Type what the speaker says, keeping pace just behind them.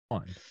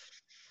One.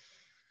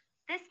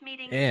 This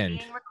meeting And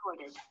is being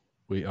recorded.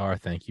 We are,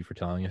 thank you for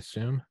telling us,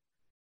 Zoom.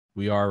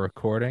 We are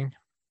recording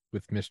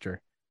with Mr.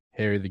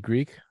 Harry the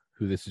Greek,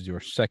 who this is your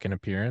second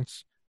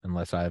appearance,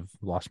 unless I've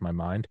lost my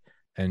mind,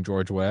 and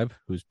George Webb,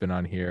 who's been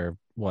on here,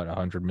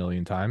 100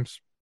 million times.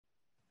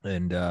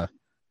 And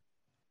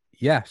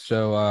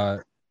so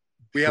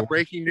we have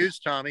breaking news,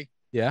 Tommy.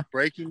 Yeah.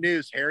 Breaking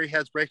news. Harry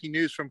has breaking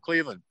news from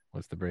Cleveland.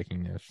 What's the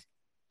breaking news?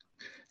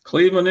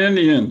 Cleveland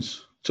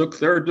Indians took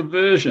their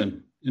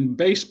division in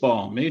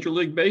baseball, Major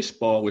League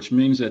Baseball, which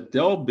means that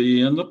they'll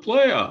be in the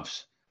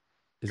playoffs.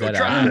 Is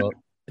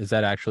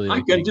that actually?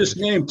 I can just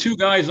name two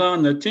guys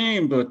on the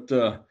team, but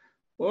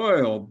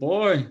boy, oh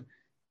boy,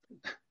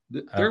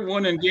 they're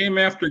winning game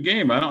after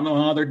game. I don't know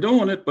how they're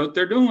doing it, but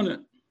they're doing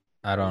it.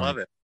 I don't love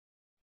it.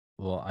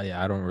 Well,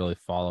 I don't really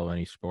follow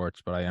any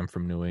sports, but I am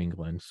from New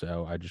England,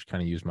 so I just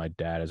kind of use my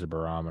dad as a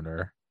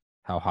barometer.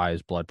 How high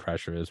his blood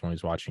pressure is when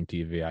he's watching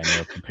TV. I know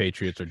if the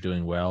Patriots are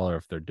doing well or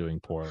if they're doing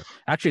poor.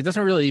 Actually, it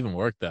doesn't really even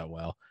work that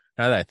well.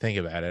 Now that I think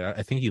about it,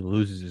 I think he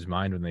loses his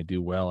mind when they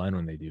do well and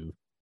when they do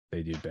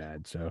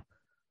bad. So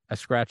I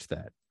scratched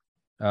that.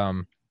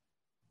 I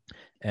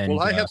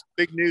have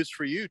big news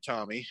for you,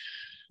 Tommy.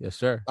 Yes,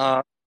 sir.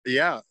 Harry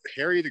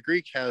the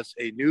Greek has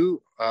a new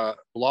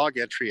blog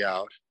entry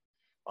out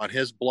on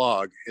his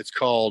blog. It's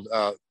called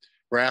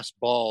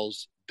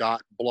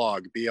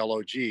brassballs.blog,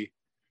 B-L-O-G,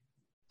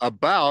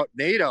 about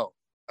NATO.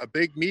 A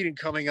big meeting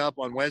coming up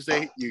on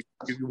Wednesday. You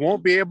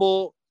won't be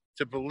able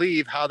to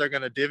believe how they're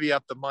going to divvy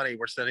up the money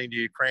we're sending to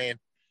Ukraine.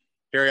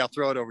 Harry, I'll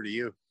throw it over to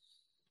you.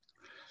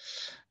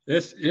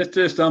 It's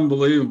just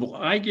unbelievable.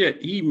 I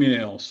get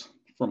emails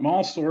from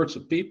all sorts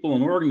of people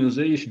and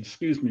organizations.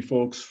 Excuse me,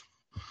 folks.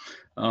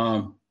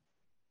 And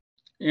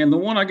the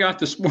one I got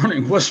this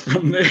morning was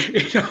from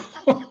NATO.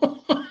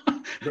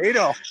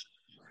 NATO.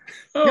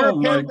 Oh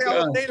my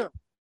God. NATO.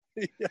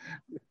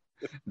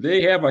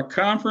 They have a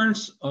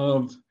conference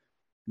of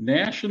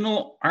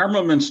national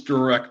armaments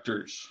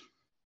directors,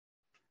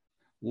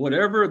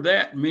 whatever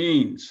that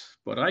means.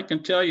 But I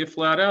can tell you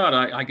flat out,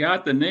 I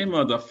got the name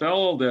of the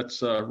fellow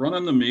that's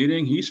running the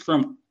meeting. He's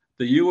from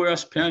the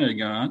U.S.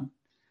 Pentagon.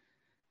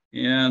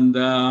 And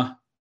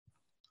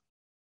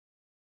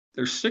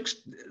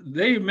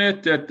they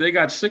admit that they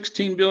got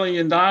 $16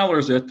 billion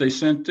that they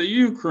sent to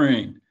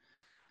Ukraine.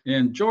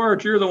 And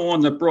George, you're the one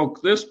that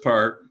broke this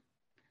part.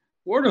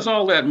 Where does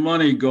all that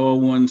money go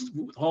when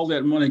all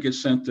that money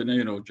gets sent to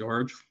NATO,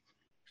 George?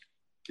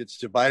 Gets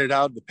divided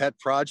out into pet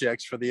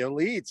projects for the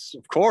elites,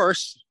 of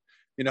course.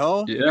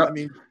 Yeah. I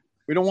mean,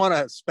 we don't want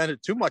to spend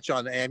it too much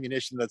on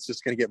ammunition that's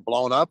just going to get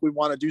blown up. We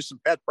want to do some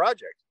pet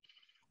projects.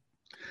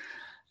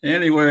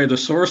 Anyway, the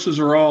sources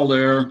are all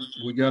there.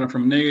 We got it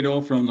from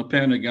NATO, from the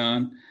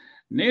Pentagon.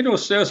 NATO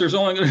says there's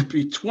only going to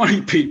be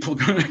 20 people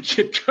going to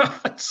get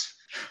cuts.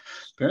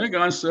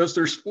 Pentagon says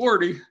there's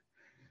 40.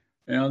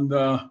 And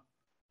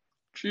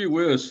gee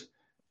whiz,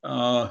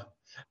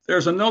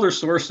 there's another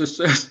source that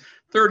says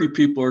 30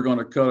 people are going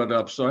to cut it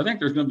up. So I think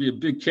there's going to be a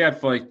big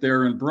catfight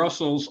there in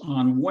Brussels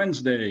on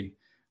Wednesday.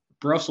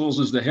 Brussels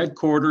is the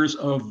headquarters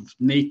of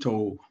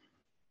NATO.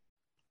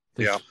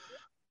 Yeah.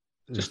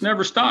 Just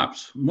never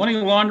stops. Money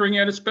laundering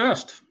at its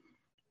best.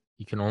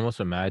 You can almost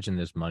imagine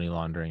this money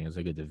laundering as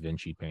like a Da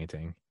Vinci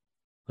painting,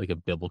 like a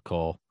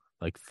biblical,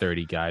 like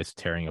 30 guys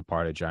tearing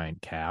apart a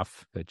giant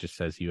calf that just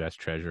says U.S.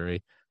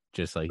 Treasury,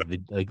 just like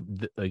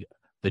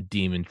the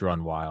demons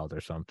run wild or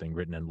something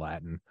written in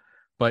Latin.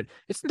 But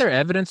isn't there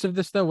evidence of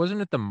this though?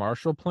 Wasn't it the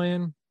Marshall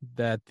Plan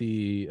that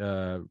the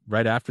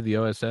right after the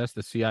OSS,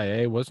 the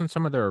CIA, wasn't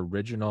some of their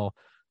original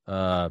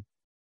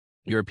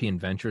European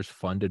ventures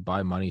funded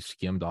by money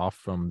skimmed off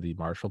from the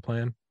Marshall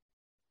Plan?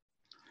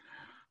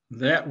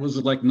 That was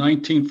like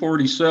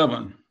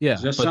 1947. Yeah.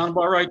 Does that sound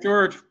about right,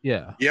 George?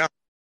 Yeah. Yeah.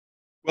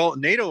 Well,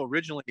 NATO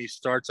originally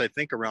starts, I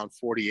think, around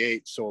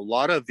 48. So a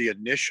lot of the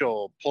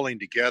initial pulling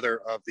together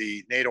of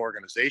the NATO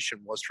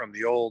organization was from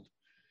the old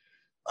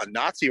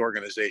Nazi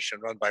organization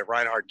run by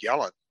Reinhard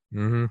Gehlen.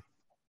 Mm-hmm.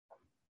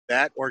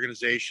 That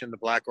organization, the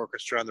Black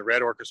Orchestra and the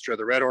Red Orchestra.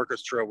 The Red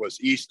Orchestra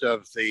was east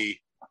of the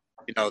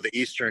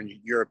Eastern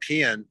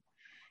European,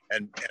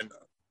 and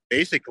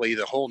basically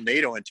the whole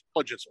NATO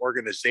intelligence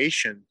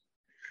organization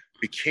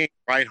became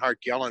Reinhard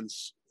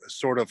Gehlen's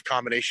sort of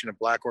combination of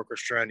Black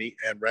Orchestra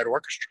and Red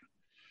Orchestra.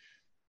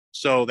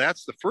 So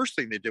that's the first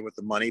thing they did with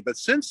the money. But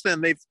since then,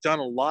 they've done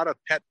a lot of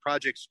pet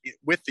projects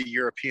with the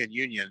European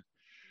Union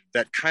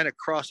that kind of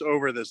cross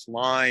over this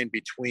line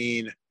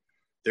between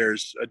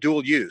there's a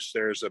dual use,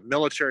 there's a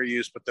military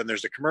use, but then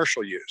there's a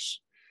commercial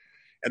use.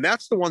 And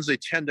that's the ones they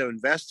tend to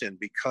invest in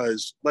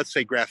because, let's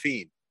say,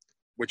 graphene,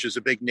 which is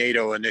a big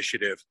NATO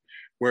initiative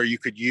where you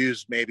could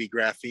use maybe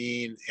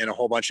graphene in a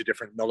whole bunch of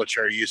different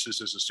military uses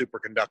as a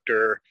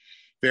superconductor,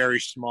 very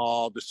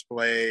small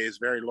displays,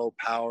 very low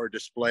power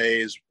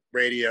displays,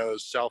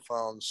 radios, cell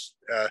phones,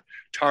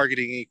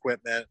 targeting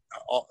equipment,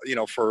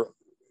 for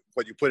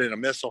what you put in a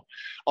missile,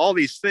 all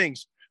these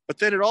things. But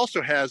then it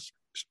also has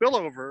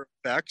spillover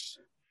effects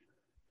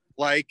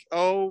like,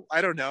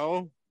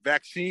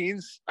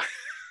 vaccines,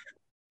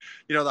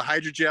 the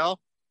hydrogel.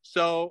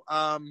 So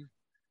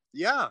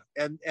yeah,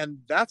 and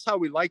that's how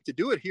we like to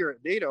do it here at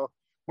NATO.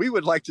 We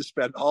would like to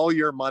spend all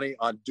your money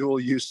on dual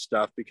use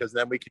stuff because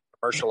then we can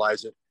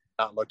commercialize it,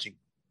 not looking.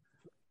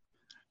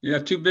 Yeah,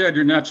 too bad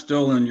you're not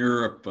still in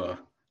Europe,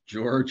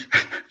 George.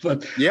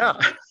 But yeah,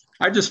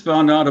 I just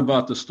found out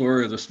about the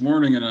story this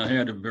morning and I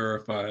had to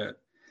verify it.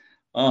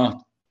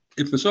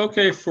 If it's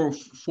okay for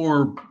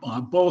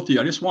both of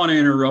you, I just want to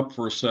interrupt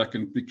for a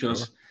second because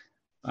Sure.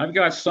 I've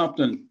got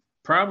something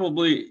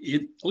probably,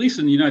 at least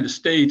in the United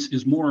States,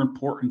 is more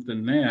important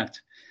than that.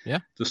 Yeah.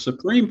 The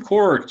Supreme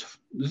Court,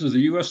 this is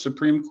the U.S.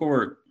 Supreme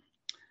Court,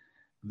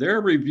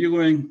 they're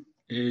reviewing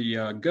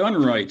a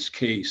gun rights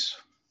case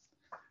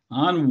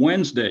on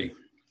Wednesday.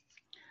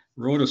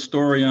 Wrote a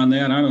story on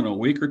that, I don't know, a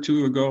week or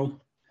two ago.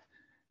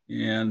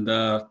 And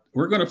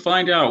we're going to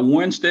find out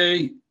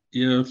Wednesday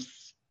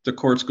if the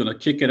court's going to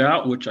kick it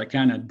out, which I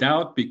kind of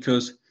doubt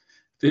because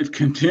they've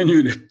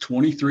continued it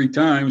 23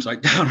 times. I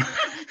doubt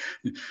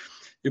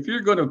if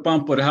you're going to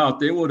bump it out,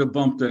 they would have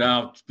bumped it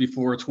out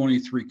before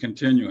 23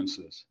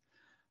 continuances.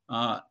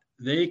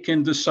 They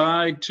can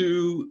decide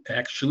to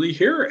actually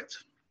hear it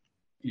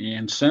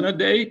and set a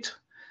date.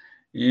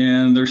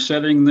 And they're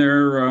setting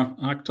their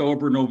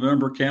October,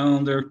 November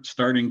calendar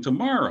starting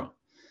tomorrow.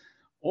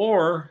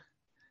 Or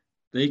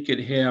they could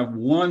have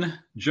one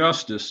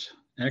justice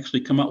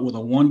actually come out with a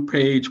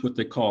one-page, what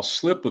they call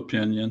slip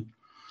opinion,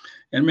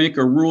 and make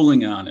a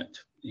ruling on it.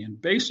 And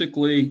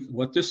basically,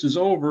 what this is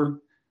over,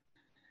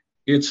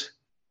 it's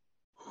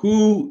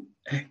who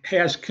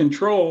has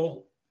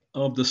control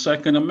of the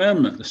Second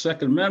Amendment. The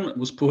Second Amendment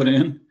was put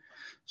in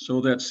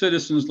so that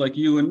citizens like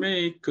you and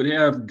me could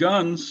have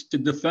guns to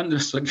defend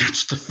us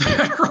against the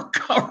federal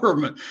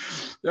government.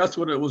 That's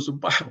what it was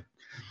about.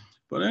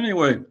 But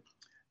anyway,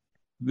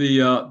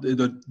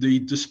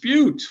 the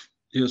dispute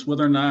is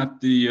whether or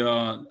not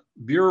the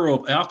Bureau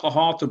of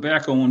Alcohol,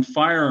 Tobacco, and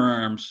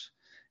Firearms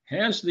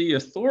has the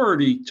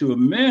authority to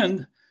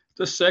amend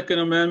the Second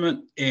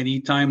Amendment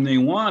anytime they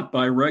want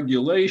by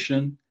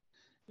regulation.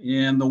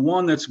 And the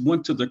one that's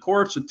went to the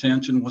court's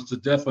attention was the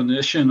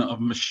definition of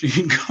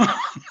machine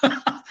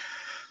gun.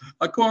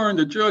 According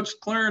to Judge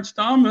Clarence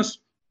Thomas,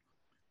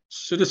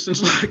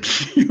 citizens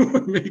like you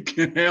and me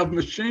can have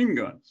machine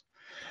guns.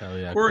 Hell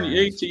yeah, According to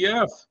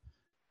ATF,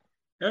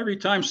 every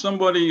time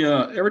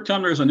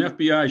there's an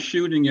FBI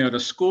shooting at a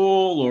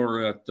school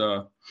or at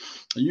a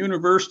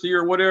university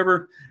or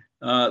whatever,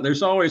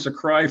 there's always a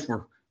cry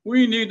for,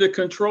 we need to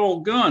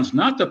control guns,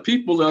 not the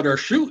people that are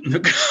shooting the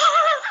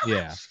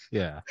guns.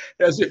 Yeah.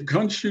 As if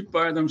guns shoot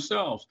by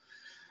themselves.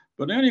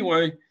 But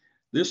anyway,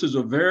 this is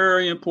a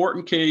very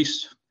important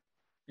case.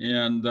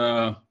 And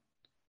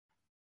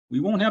we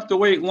won't have to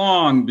wait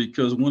long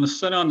because when it's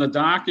set on the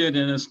docket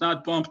and it's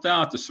not bumped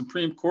out, the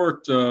Supreme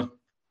Court is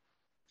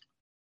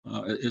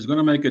going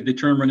to make a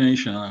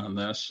determination on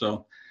this.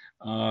 So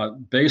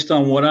based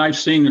on what I've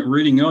seen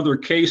reading other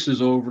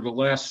cases over the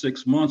last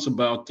 6 months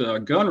about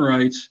gun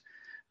rights,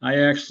 I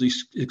actually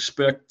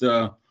expect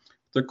the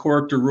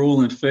court to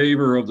rule in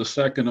favor of the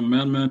Second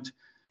Amendment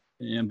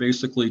and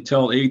basically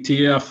tell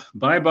ATF,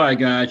 bye-bye,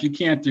 guys, you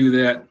can't do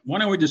that. Why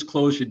don't we just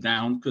close you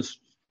down? Because,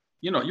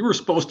 you were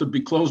supposed to be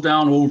closed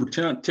down over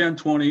 10,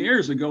 20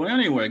 years ago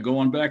anyway,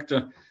 going back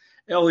to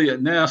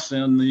Elliot Ness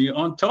and the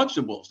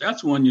Untouchables.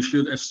 That's when you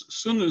should, as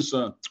soon as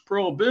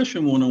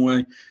Prohibition went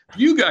away,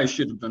 you guys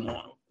should have been went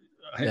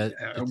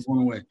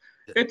away.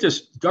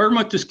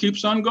 Government just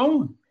keeps on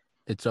going.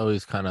 It's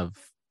always kind of,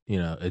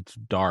 it's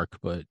dark,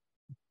 but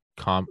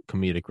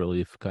comedic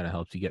relief kind of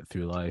helps you get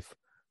through life.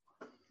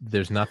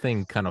 There's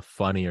nothing kind of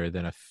funnier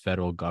than a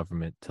federal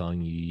government telling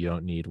you you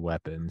don't need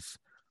weapons.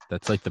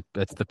 That's like the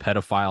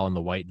pedophile in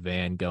the white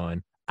van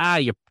going,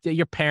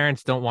 your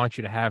parents don't want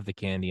you to have the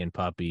candy and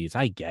puppies.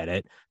 I get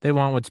it. They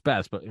want what's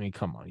best, but I mean,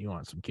 come on, you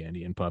want some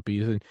candy and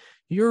puppies, and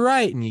you're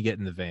right. And you get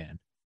in the van.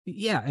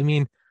 Yeah, I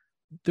mean,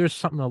 there's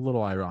something a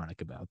little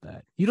ironic about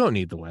that. You don't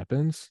need the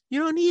weapons.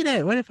 You don't need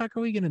it. What the fuck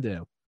are we gonna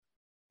do?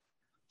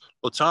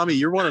 Well, Tommy,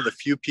 you're one of the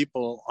few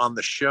people on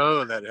the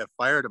show that have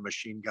fired a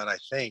machine gun, I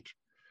think.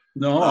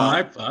 No,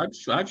 I've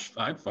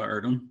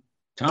fired them.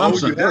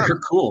 Thompson, they're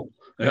cool.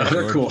 Yeah,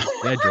 they're George, cool.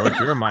 Yeah, George,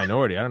 you're a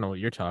minority. I don't know what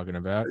you're talking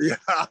about. Yeah,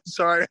 I'm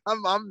sorry.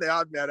 I'm the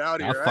odd man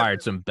out here. I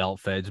fired some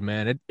belt feds,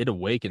 man. It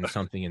awakens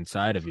something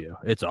inside of you.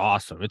 It's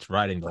awesome. It's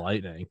riding the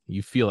lightning.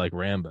 You feel like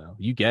Rambo.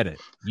 You get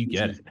it.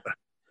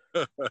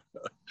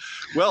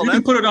 Well, you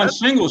can put it on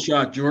single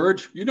shot,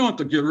 George. You don't have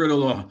to get rid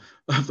of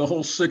the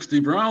whole 60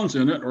 rounds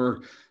in it,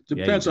 or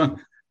depends on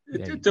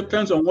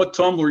what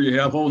tumbler you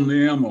have holding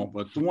the ammo.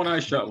 But the one I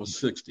shot was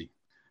 60.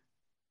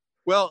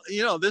 Well,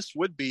 this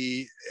would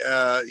be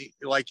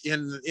like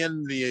in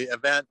the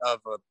event of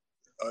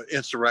an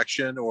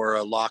insurrection or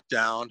a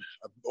lockdown,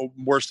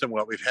 worse than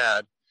what we've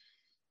had.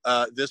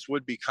 This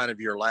would be kind of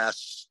your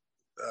last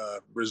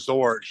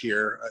resort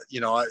here.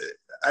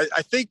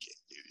 I think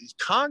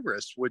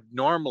Congress would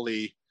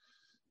normally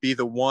be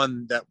the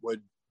one that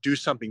would do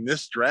something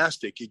this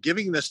drastic.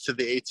 Giving this to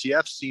the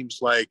ATF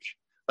seems like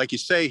you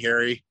say,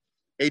 Harry,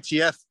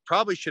 ATF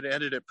probably should have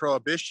ended at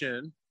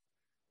Prohibition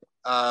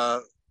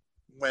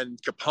when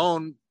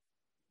Capone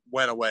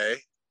went away.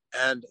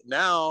 And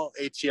now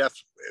ATF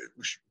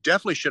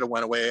definitely should have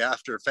went away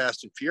after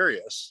Fast and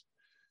Furious.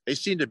 They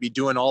seem to be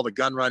doing all the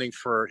gun running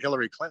for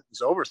Hillary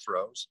Clinton's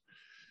overthrows.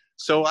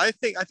 So I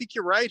think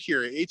you're right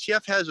here.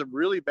 ATF has a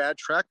really bad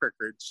track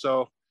record.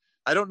 So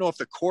I don't know if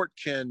the court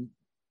can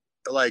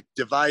like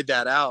divide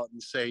that out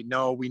and say,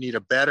 no, we need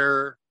a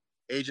better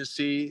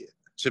agency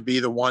to be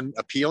the one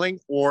appealing,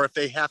 or if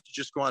they have to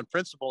just go on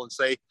principle and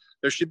say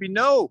there should be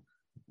no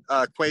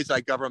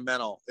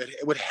quasi-governmental.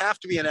 It would have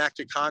to be an act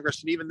of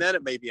Congress, and even then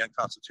it may be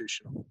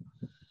unconstitutional.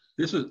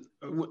 This is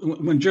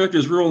when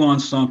judges rule on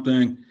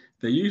something,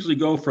 they usually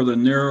go for the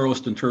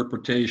narrowest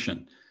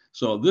interpretation.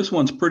 So this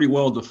one's pretty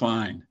well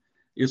defined.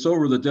 It's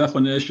over the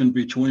definition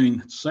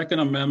between Second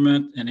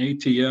Amendment and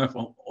ATF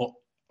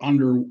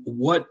under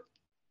what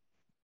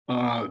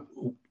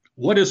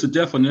is the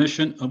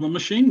definition of a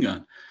machine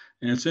gun.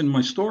 And it's in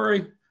my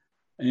story,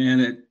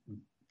 and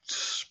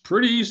it's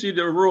pretty easy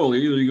to rule.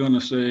 Either you're going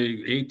to say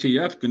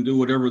ATF can do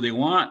whatever they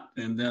want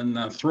and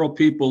then throw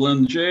people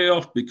in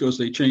jail because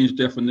they change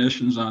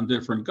definitions on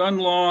different gun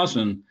laws,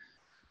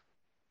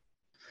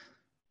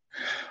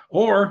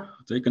 or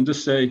they can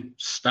just say,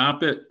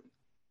 stop it.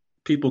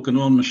 People can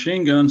own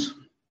machine guns.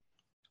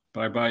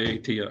 Bye-bye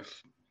ATF.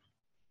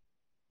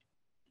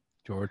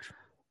 George.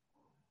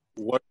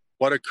 What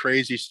a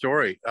crazy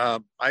story.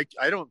 I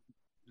don't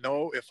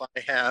know if I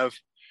have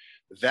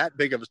that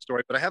big of a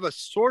story, but I have a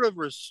sort of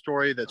a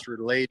story that's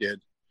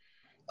related.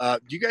 Do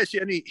you guys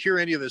hear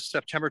any of the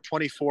September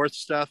 24th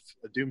stuff,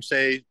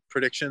 doomsday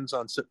predictions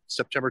on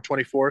September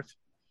 24th?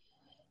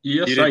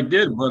 Yes, I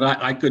did, but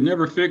I could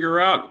never figure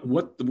out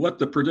what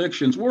the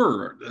predictions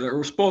were. There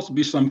was supposed to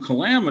be some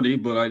calamity,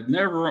 but I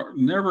never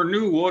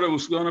knew what it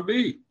was going to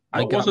be.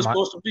 What was it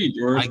supposed to be,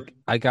 George?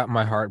 I got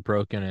my heart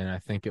broken, and I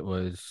think it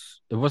wasn't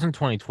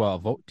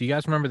 2012. Do you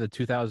guys remember the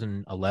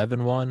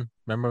 2011 one?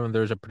 Remember when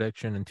there was a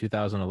prediction in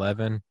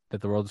 2011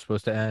 that the world was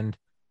supposed to end?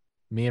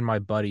 Me and my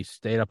buddy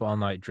stayed up all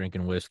night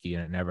drinking whiskey,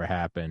 and it never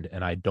happened.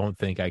 And I don't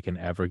think I can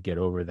ever get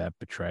over that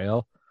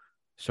betrayal.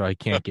 So I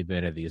can't get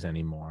rid of these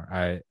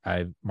anymore.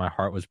 My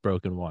heart was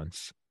broken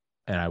once,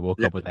 and I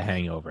woke up with a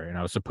hangover, and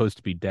I was supposed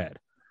to be dead,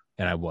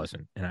 and I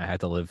wasn't, and I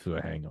had to live through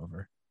a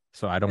hangover.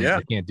 So I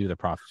can't do the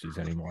prophecies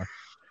anymore.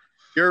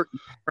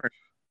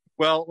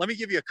 Well, let me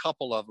give you a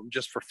couple of them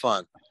just for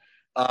fun.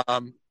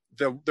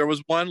 There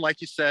was one,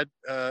 like you said,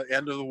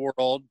 end of the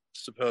world,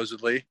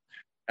 supposedly.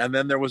 And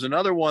then there was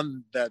another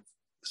one that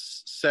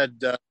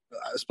said,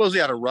 supposedly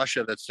out of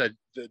Russia, that said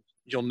that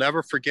you'll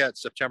never forget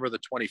September the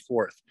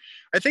 24th.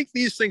 I think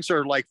these things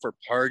are like for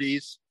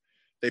parties.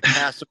 They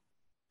pass,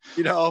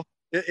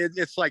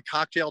 it's like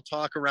cocktail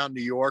talk around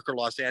New York or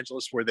Los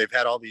Angeles where they've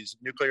had all these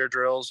nuclear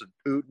drills and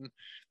Putin.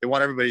 They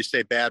want everybody to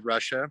say bad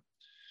Russia.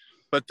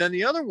 But then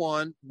the other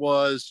one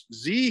was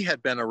Xi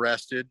had been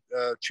arrested.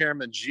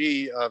 Chairman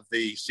Xi of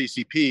the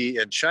CCP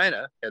in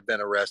China had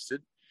been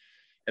arrested.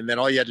 And then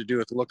all you had to do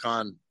was look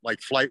on like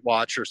Flight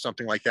Watch or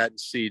something like that and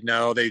see,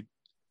 no, they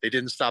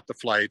didn't stop the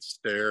flights.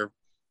 They're,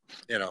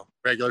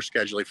 regular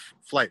scheduling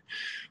flight.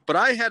 But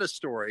I had a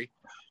story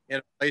in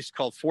a place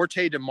called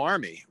Forte de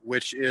Marmi,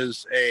 which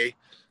is a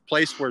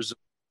place where Xi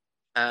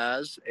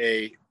has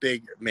a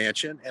big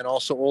mansion, and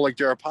also Oleg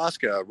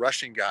Deripaska, a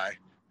Russian guy.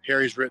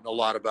 Harry's written a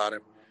lot about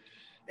him.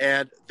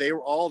 And they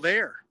were all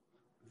there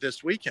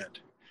this weekend.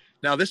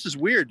 Now, this is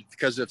weird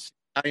because it's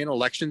Italian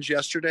elections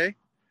yesterday.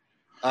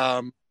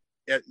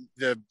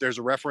 There's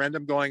a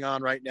referendum going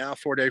on right now,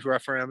 4-day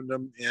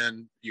referendum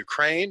in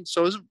Ukraine.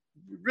 So it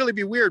would really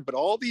be weird. But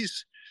all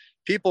these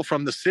people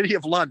from the city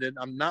of London,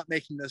 I'm not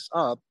making this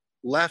up,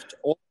 left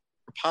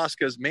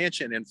Paska's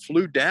mansion and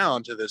flew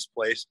down to this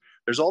place.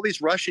 There's all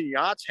these Russian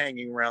yachts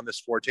hanging around this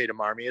Forte de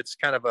Marmi. It's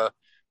kind of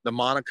the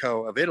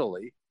Monaco of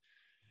Italy.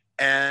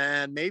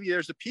 And maybe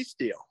there's a peace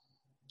deal.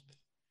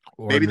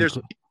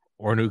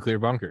 Or nuclear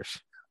bunkers.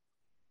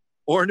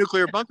 Or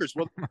nuclear bunkers.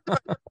 Well,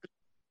 the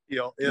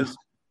deal is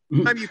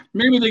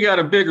maybe they got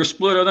a bigger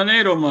split of the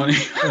NATO money.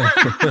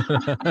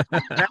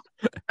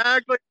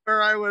 Exactly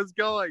where I was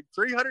going.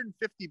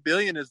 350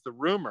 billion is the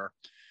rumor.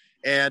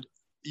 And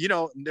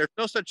there's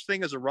no such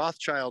thing as a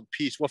Rothschild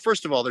peace. Well,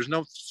 first of all, there's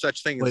no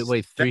such thing as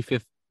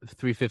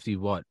 350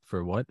 what?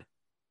 For what? $1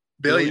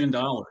 billion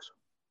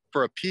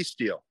for a peace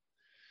deal.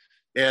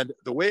 And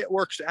the way it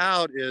works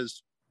out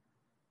is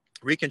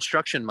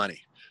reconstruction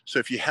money. So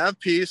if you have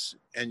peace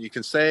and you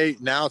can say,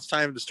 now it's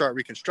time to start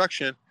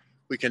reconstruction,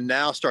 we can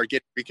now start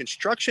getting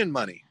reconstruction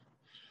money.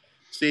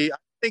 See, I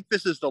think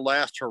this is the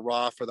last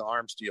hurrah for the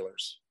arms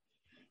dealers.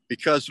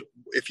 Because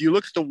if you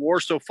look at the war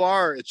so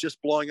far, it's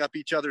just blowing up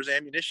each other's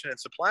ammunition and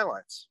supply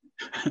lines.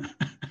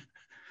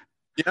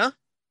 Yeah.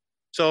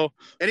 So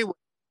anyway,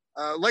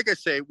 like I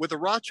say, with a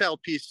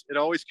Rothschild piece, it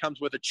always comes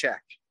with a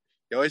check.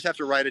 You always have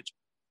to write a check.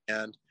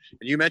 And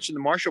you mentioned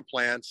the Marshall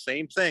Plan,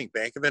 same thing.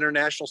 Bank of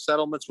International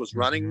Settlements was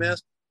running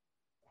this.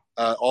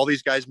 All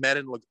these guys met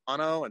in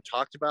Lugano and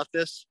talked about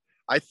this.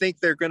 I think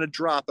they're going to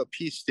drop a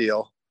peace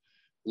deal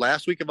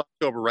last week of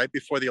October, right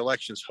before the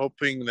elections,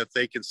 hoping that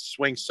they can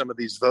swing some of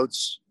these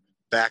votes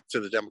back to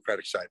the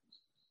Democratic side.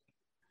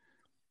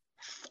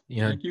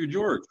 Thank you,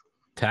 George.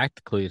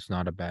 Tactically, it's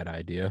not a bad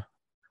idea.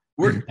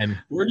 Where did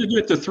you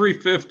get the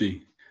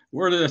 350?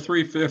 Where did the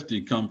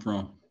 350 come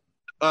from?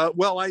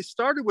 Well, I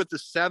started with the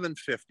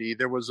 750.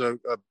 There was a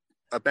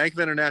Bank of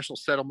International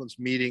Settlements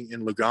meeting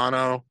in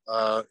Lugano,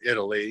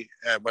 Italy,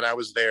 when I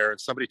was there, and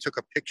somebody took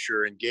a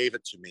picture and gave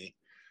it to me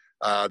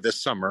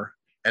this summer,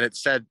 and it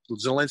said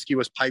Zelensky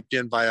was piped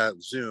in via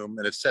Zoom,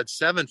 and it said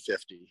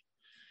 750.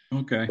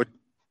 Okay. Which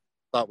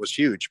I thought was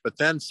huge. But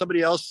then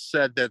somebody else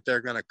said that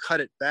they're going to cut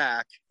it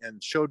back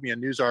and showed me a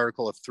news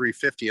article of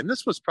 350, and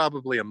this was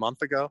probably a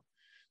month ago,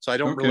 so I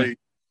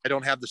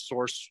don't have the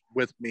source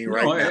with me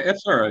right now.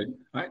 That's all right.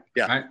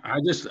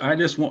 I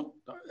just want.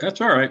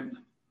 That's all right.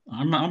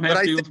 I'm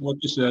happy with what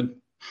you said.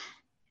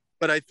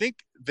 But I think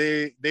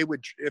they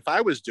would, if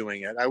I was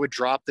doing it, I would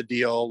drop the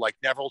deal like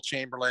Neville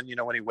Chamberlain,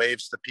 when he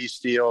waves the peace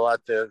deal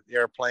at the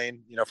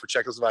airplane, for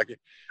Czechoslovakia.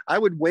 I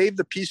would waive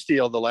the peace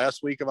deal the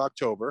last week of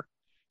October,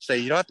 say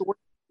you don't have to worry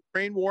about the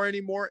Ukraine war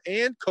anymore,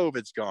 and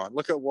COVID's gone.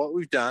 Look at what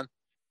we've done.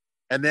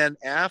 And then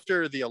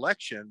after the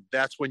election,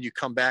 that's when you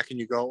come back and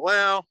you go,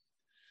 well,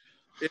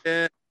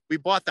 we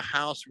bought the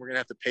house, we're going to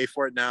have to pay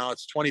for it now.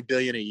 It's $20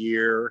 billion a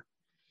year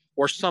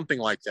or something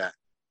like that.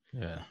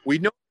 Yeah. We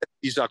know that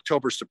these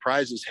October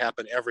surprises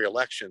happen every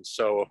election.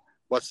 So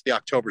what's the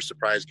October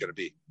surprise going to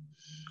be?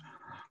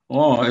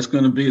 Oh, it's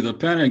going to be the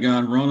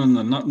Pentagon running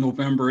the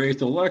November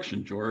 8th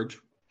election, George.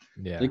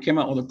 Yeah. They came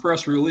out with a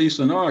press release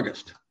in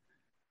August.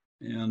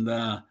 And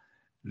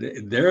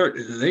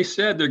they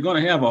said they're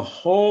going to have a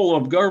whole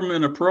of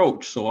government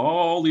approach. So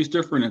all these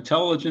different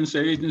intelligence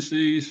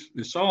agencies,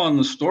 it's all in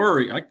the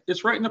story.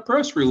 It's right in the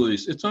press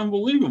release. It's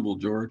unbelievable,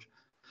 George.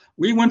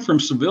 We went from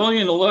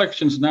civilian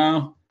elections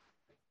now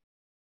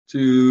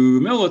to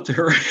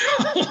military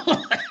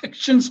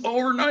elections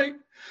overnight.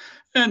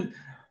 And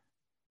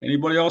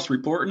anybody else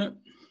reporting it?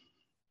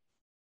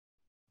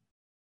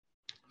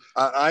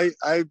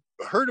 I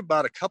heard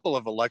about a couple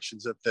of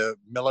elections that the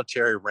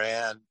military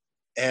ran,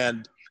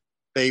 and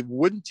they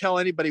wouldn't tell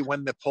anybody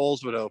when the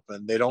polls would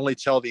open. They'd only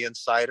tell the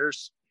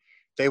insiders.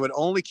 They would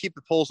only keep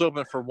the polls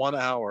open for 1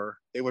 hour.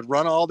 They would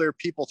run all their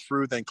people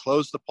through, then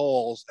close the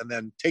polls, and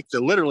then take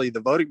literally the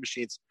voting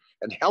machines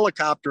and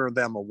helicopter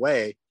them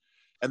away.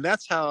 And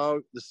that's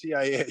how the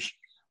CIA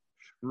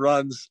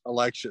runs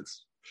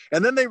elections.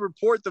 And then they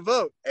report the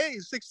vote. Hey,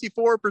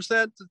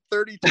 64% to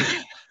 32.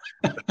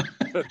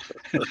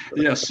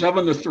 Yeah,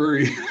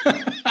 7-3.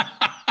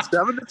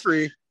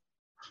 7-3.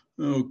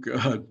 Oh,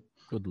 God.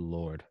 Good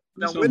Lord.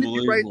 Now, when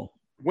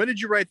did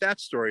you write that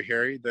story,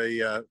 Harry?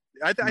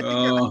 I think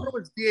it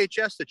was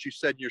DHS that you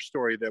said in your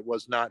story that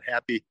was not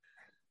happy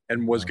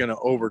and was going to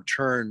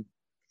overturn.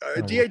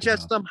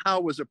 DHS somehow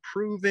was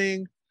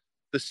approving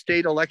the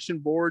state election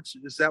boards.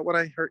 Is that what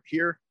I heard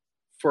here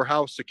for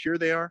how secure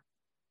they are?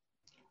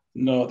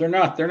 No, they're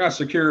not. They're not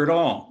secure at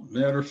all.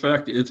 Matter of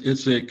fact,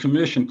 it's a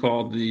commission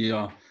called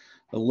the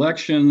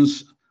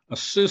Elections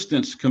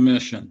Assistance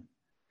Commission,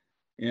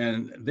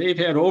 and they've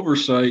had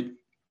oversight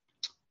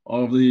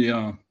of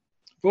the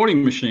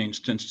voting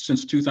machines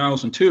since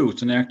 2002.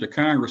 It's an act of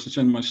Congress. It's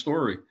in my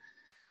story,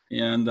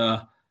 and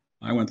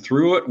I went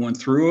through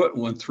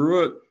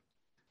it.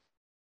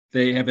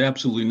 They have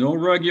absolutely no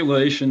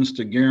regulations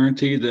to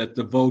guarantee that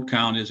the vote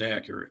count is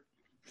accurate.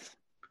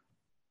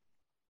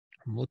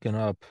 I'm looking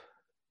up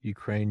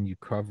Ukraine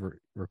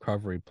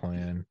recovery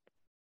plan.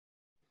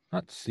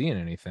 Not seeing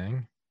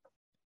anything.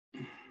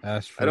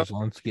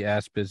 Zelensky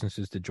asked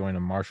businesses to join a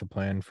Marshall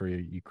Plan for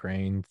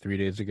Ukraine 3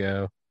 days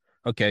ago.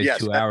 Okay, yes,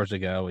 2 hours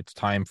ago. It's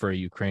time for a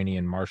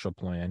Ukrainian Marshall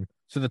Plan.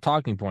 So the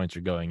talking points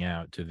are going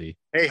out to the.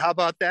 Hey, how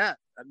about that?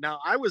 Now,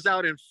 I was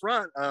out in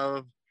front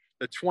of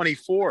the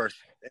 24th.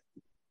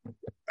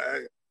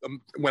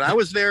 When I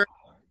was there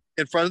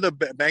in front of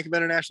the Bank of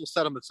International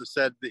Settlements, it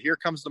said that here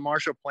comes the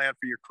Marshall Plan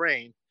for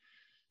Ukraine.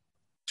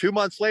 2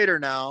 months later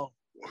now,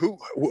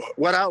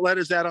 what outlet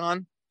is that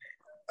on,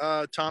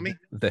 Tommy?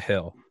 The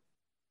Hill.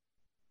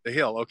 The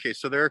Hill. Okay,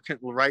 so they're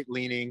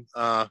right-leaning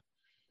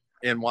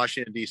in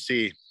Washington,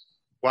 D.C.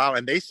 Wow,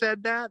 and they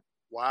said that?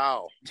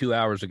 Wow. 2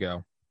 hours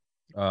ago.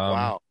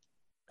 Wow.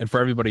 And for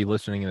everybody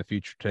listening in the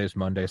future, today's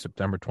Monday,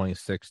 September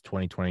 26,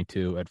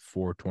 2022 at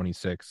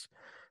 4:26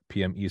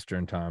 p.m.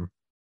 Eastern time.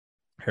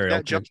 Harry,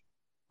 I'll text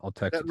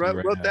it to you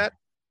right now. That?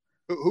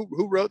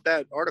 Who wrote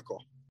that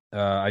article?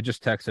 I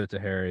just texted it to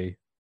Harry.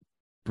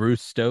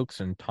 Bruce Stokes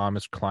and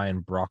Thomas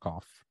Klein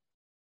Brockhoff.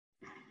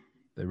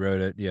 They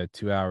wrote it,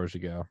 2 hours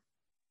ago.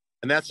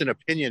 And that's an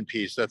opinion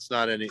piece. That's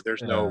not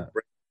there's no.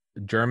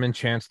 German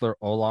Chancellor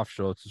Olaf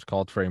Scholz has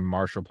called for a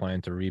Marshall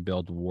Plan to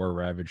rebuild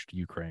war-ravaged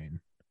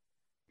Ukraine.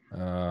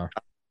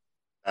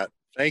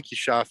 Thank you,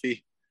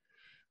 Shafi.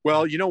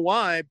 Well, you know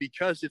why?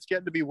 Because it's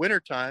getting to be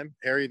wintertime.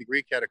 Harry the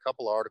Greek had a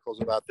couple of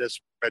articles about this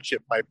red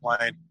ship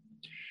pipeline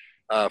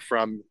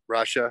from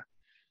Russia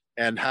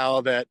and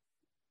how that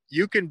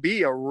you can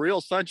be a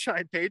real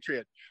sunshine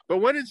patriot. But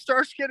when it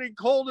starts getting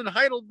cold in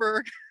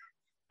Heidelberg,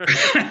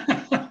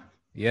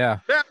 yeah,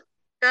 that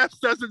gas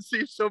doesn't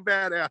seem so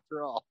bad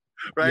after all,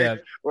 right? Yeah.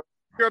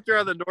 You're up there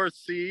on the North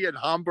Sea and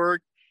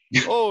Hamburg.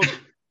 Oh,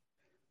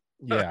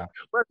 Yeah.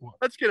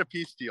 Let's get a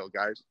peace deal,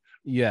 guys.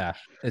 Yeah.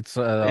 It's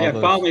I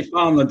finally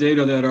found the date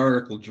of that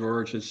article,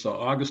 George. It's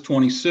August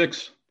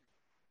 26th.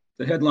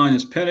 The headline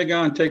is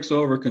Pentagon takes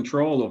over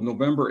control of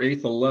November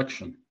 8th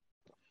election.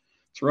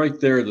 It's right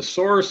there. The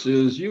source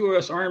is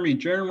U.S. Army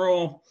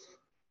General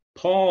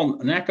Paul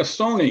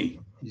Nakasone.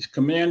 He's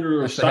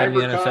commander of That's the head of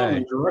the Cybercom NSA.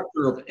 and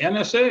director of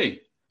NSA.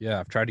 Yeah,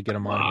 I've tried to get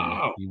him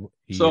on here.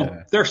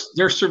 So they're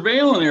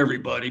surveilling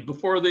everybody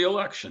before the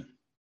election.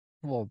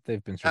 Well,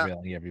 they've been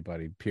surveilling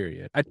everybody.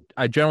 Period.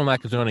 General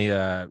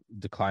Nakazone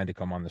declined to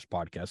come on this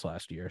podcast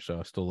last year,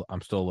 so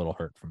I'm still a little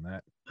hurt from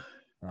that.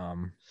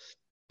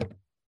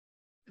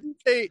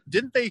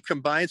 Didn't they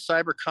combine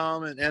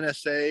Cybercom and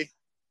NSA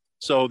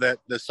so that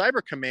the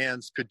cyber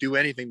commands could do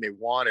anything they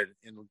wanted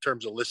in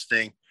terms of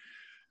listening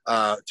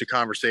to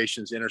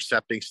conversations,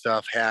 intercepting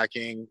stuff,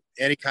 hacking,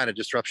 any kind of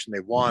disruption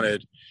they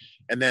wanted,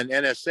 and then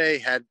NSA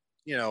had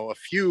a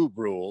few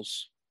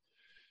rules,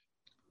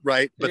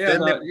 right? But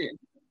then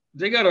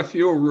they got a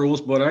few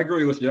rules, but I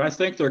agree with you. I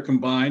think they're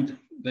combined.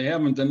 They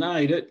haven't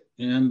denied it,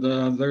 and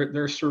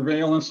their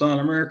surveillance on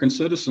American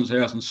citizens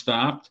hasn't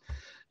stopped.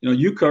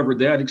 You covered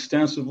that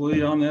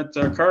extensively on that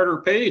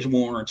Carter Page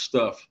warrant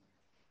stuff.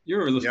 You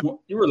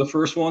were the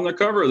first one to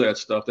cover that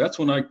stuff. That's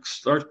when I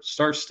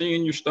start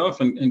seeing your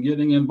stuff and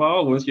getting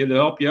involved with you to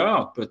help you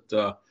out.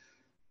 But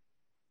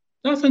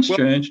nothing's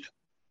changed.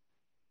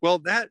 Well,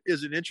 that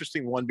is an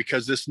interesting one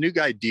because this new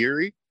guy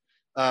Deary,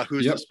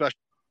 who's a special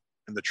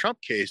in the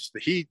Trump case,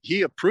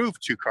 he approved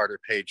 2 Carter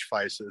Page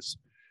FISAs.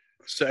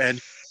 So, and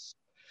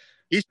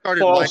he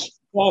started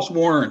false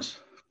warrants.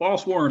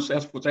 False warrants.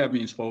 That's what that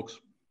means, folks.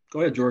 Go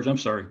ahead, George. I'm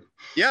sorry.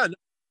 Yeah. No,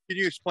 can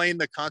you explain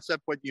the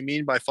concept, what you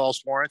mean by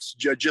false warrants?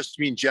 Just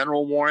mean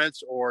general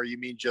warrants, or you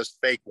mean just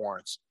fake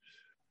warrants?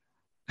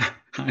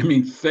 I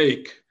mean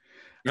fake.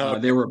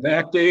 They were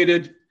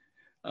backdated.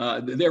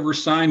 They were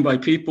signed by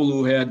people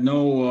who had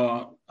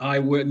no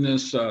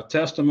eyewitness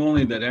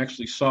testimony that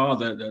actually saw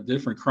the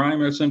different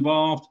crime that's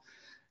involved.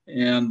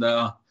 And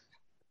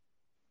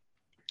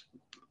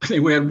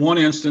we had one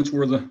instance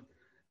where the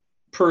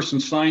person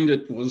signed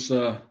it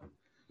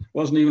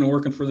wasn't even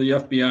working for the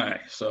FBI.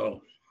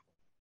 So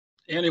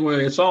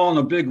anyway, it's all in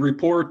a big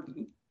report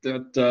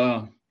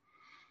that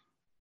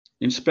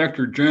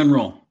Inspector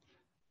General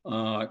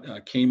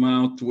came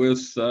out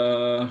with,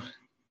 I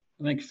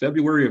think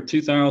February of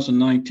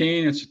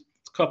 2019. It's a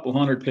couple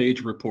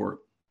 100-page report.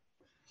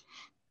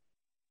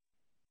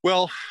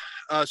 Well,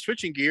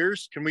 switching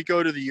gears, can we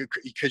go to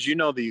because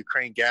the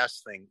Ukraine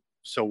gas thing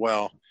so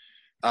well.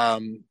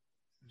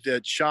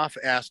 That Schaaf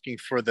asking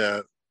for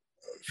the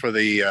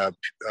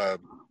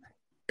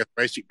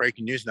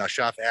breaking news now.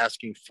 Schaaf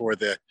asking for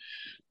the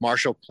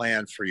Marshall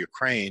Plan for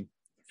Ukraine,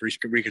 for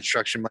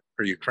reconstruction money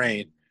for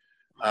Ukraine.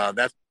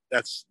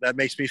 That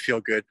makes me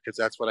feel good because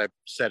that's what I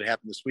said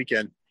happened this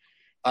weekend.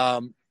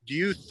 Do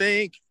you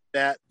think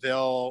that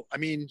who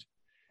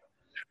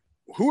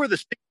are the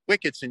stick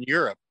wickets in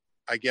Europe,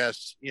 I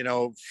guess,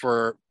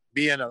 for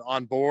being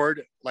on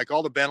board? Like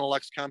all the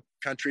Benelux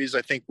countries,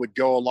 I think, would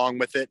go along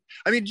with it.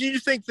 I mean, do you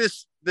think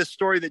this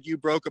story that you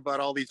broke about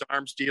all these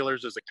arms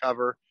dealers is a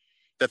cover,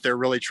 that they're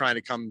really trying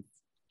to come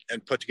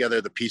and put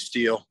together the peace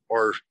deal?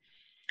 Or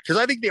because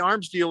I think the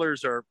arms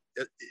dealers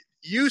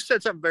you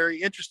said something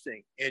very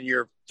interesting in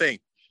your thing.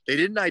 They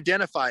didn't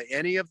identify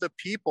any of the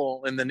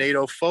people in the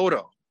NATO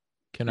photo.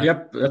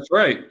 Yep, that's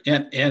right.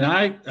 And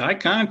I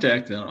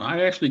contacted them.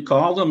 I actually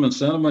called them and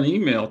sent them an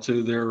email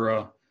to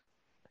their,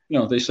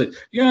 they say,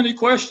 you got any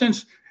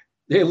questions?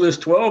 They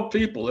list 12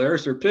 people.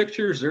 There's their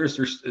pictures.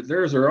 There's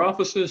their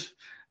offices.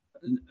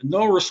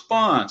 No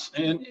response.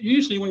 And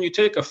usually when you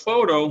take a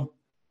photo,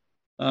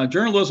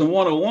 journalism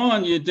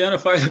 101, you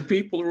identify the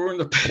people who are in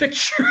the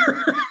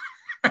picture.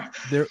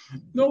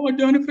 No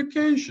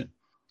identification.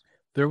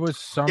 There was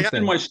something.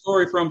 In my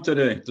story from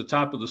today, at the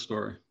top of the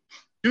story.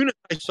 As soon as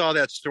I saw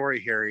that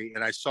story, Harry,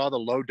 and I saw the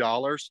low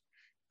dollars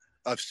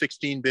of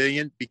 16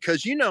 billion,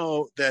 because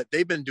that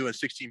they've been doing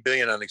 16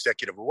 billion on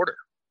executive order,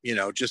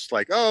 just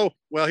like, oh,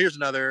 well, here's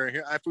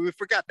another. We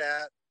forgot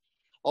that.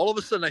 All of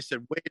a sudden I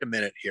said, wait a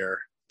minute here.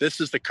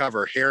 This is the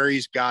cover.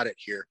 Harry's got it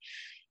here.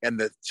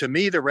 And to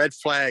me, the red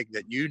flag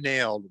that you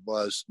nailed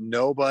was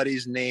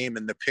nobody's name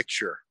in the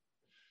picture,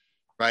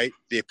 right?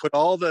 They put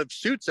all the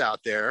suits out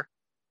there,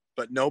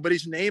 but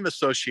nobody's name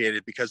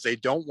associated because they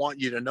don't want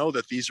you to know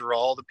that these are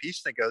all the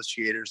peace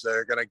negotiators that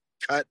are going to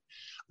cut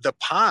the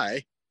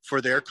pie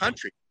for their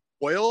country.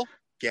 Oil,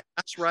 gas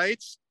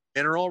rights,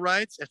 mineral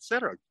rights,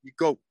 etc. You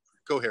go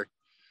here.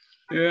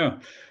 Yeah.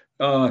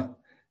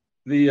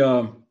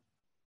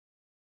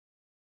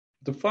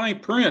 The fine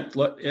print,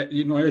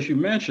 as you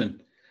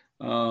mentioned,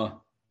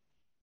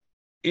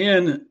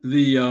 in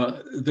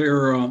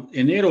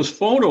in NATO's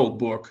photo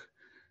book,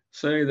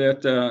 say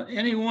that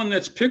anyone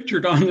that's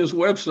pictured on this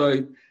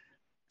website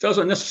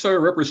doesn't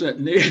necessarily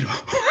represent NATO.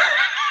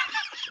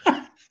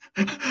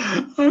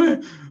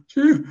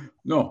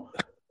 No,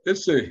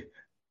 let's see.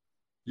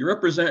 You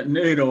represent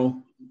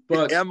NATO,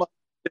 but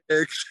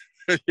MI6.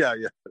 Yeah.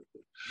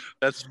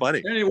 That's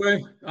funny.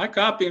 Anyway, I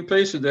copy and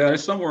pasted that.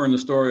 It's somewhere in the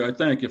story, I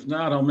think. If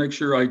not, I'll make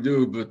sure I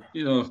do. But,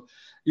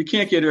 you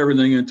can't get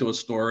everything into a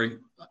story.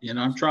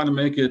 I'm trying to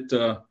make it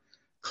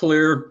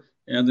clear.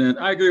 And then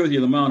I agree with you,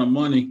 the amount of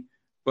money.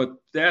 But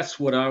that's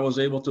what I was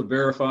able to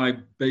verify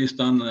based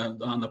on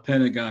the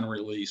Pentagon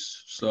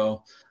release.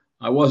 So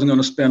I wasn't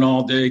going to spend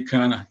all day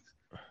kind of,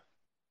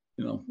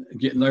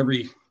 getting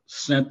every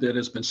cent that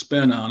has been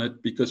spent on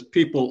it, because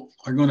people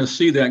are going to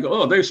see that and go,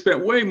 oh, they've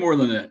spent way more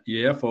than that.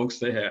 Yeah, folks,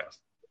 they have.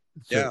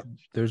 So Yeah.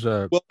 There's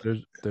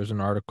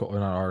an article,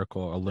 not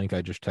article, a link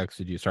I just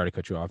texted you. Sorry to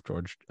cut you off,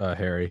 George,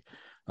 Harry.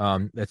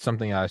 That's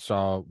something I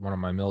saw one of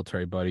my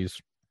military buddies,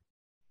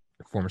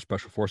 former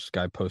Special Forces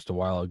guy, post a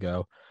while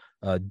ago.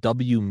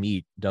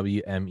 WMEAT,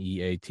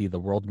 WMEAT, the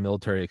World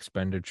Military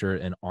Expenditure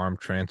and Arm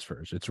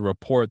Transfers. It's a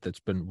report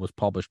was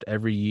published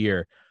every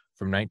year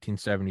from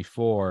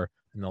 1974,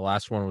 and the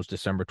last one was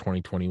December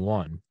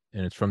 2021,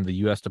 and it's from the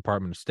U.S.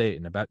 Department of State.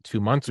 And about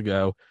 2 months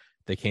ago,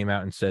 they came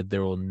out and said they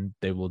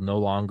will no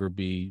longer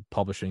be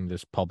publishing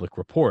this public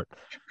report.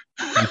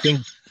 You think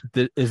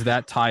is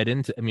that tied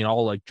into? I mean,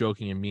 all like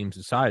joking and memes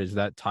aside, is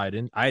that tied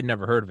in? I had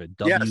never heard of it.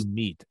 Yes.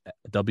 WMEAT,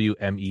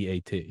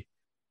 WMEAT.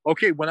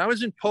 Okay, when I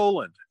was in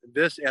Poland,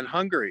 and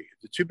Hungary,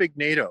 the two big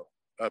NATO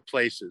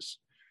places,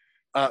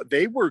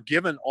 they were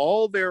given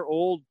all their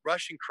old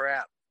Russian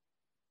crap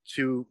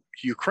to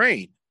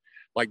Ukraine,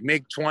 like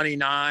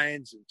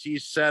MiG-29s and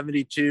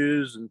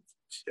T-72s, and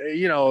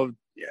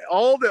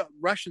all the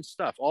Russian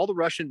stuff. All the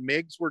Russian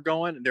MiGs were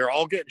going, and they're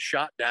all getting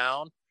shot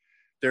down.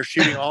 They're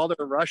shooting all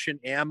their Russian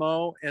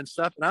ammo and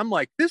stuff, and I'm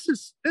like, this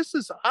is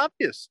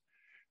obvious.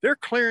 They're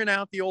clearing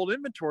out the old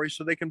inventory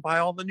so they can buy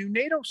all the new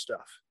NATO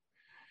stuff.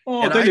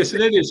 Oh, they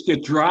just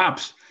get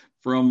drops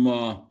from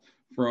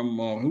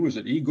who was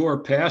it?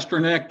 Igor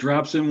Pasternak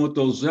drops in with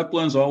those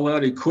Zeppelins, all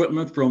that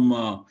equipment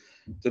from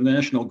the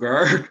National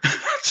Guard.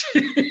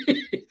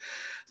 The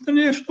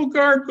National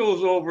Guard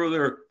goes over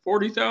there,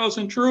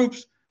 40,000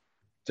 troops.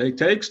 They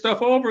take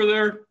stuff over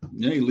there.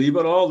 They leave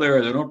it all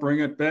there. They don't bring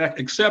it back,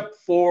 except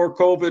for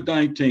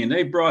COVID-19.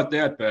 They brought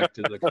that back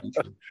to the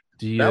country.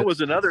 That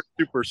was another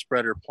super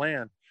spreader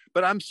plan.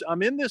 But I'm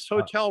in this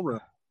hotel room.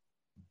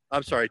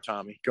 I'm sorry,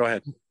 Tommy. Go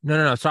ahead.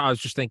 No. Sorry, I was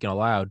just thinking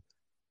aloud.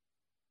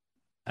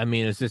 I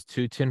mean, is this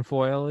too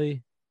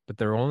tinfoil-y? But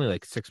they're only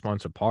like 6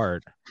 months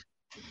apart.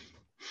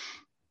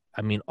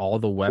 I mean, all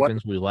the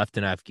weapons we left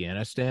in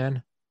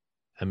Afghanistan,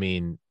 I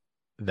mean,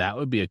 that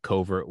would be a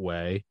covert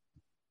way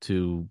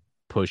to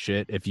push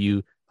it. If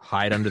you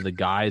hide under the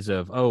guise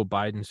of, oh,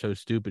 Biden's so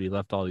stupid, he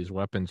left all these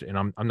weapons. And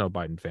I'm no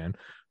Biden fan.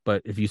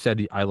 But if you said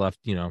he left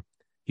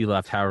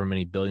however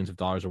many billions of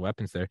dollars of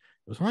weapons there, it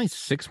was only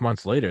 6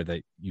 months later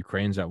that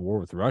Ukraine's at war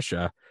with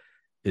Russia.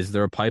 Is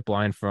there a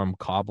pipeline from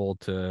Kabul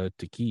to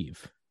Kyiv?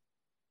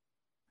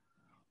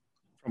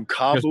 From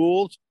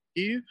Kabul to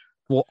Kyiv?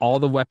 Well, all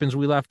the weapons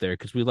we left there,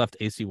 because we left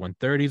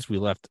AC-130s, we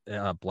left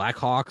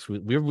Blackhawks.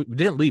 We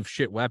didn't leave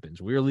shit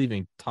weapons. We were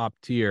leaving top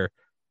tier.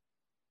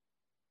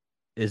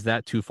 Is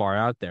that too far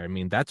out there? I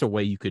mean, that's a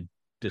way you could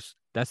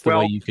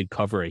way you could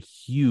cover a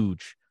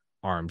huge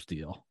arms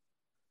deal.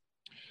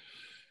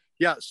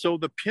 Yeah, so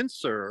the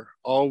pincer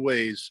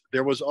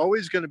there was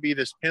always going to be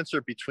this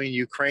pincer between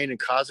Ukraine and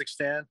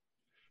Kazakhstan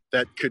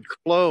that could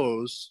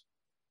close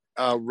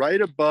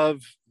right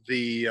above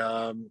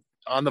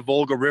on the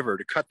Volga River,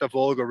 to cut the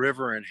Volga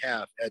River in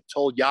half at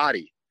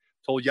Tolyatti.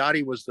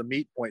 Tolyatti was the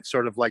meet point,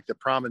 sort of like the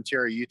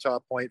Promontory, Utah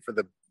point for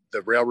the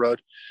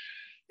railroad.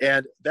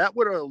 And that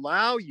would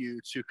allow you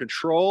to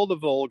control the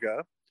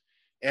Volga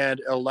and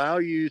allow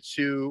you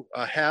to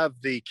have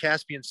the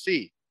Caspian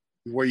Sea,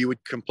 where you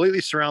would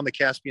completely surround the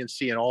Caspian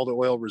Sea and all the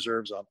oil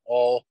reserves on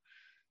all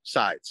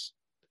sides.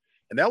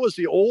 And that was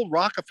the old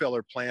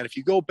Rockefeller plan. If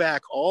you go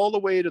back all the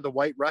way to the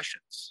White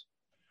Russians,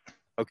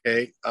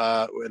 and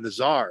the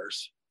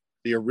Tsars,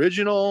 the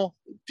original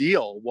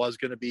deal was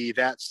going to be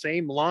that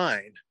same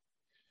line,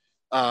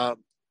 an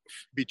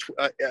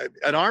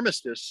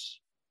armistice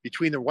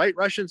between the White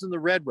Russians and the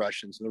Red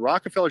Russians. And the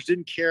Rockefellers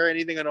didn't care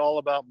anything at all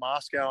about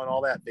Moscow and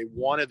all that. They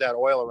wanted that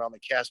oil around the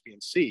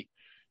Caspian Sea.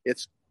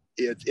 It's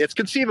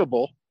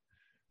conceivable,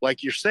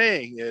 like you're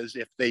saying, is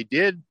if they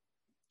did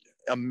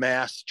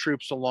amass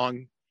troops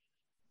along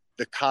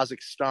the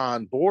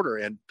Kazakhstan border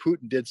and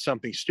Putin did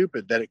something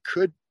stupid, that it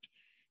could,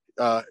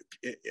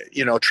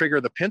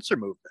 trigger the pincer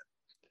movement.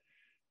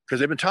 Because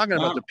they've been talking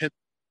about the pincer.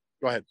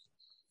 Go ahead.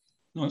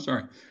 No,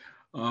 sorry.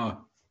 The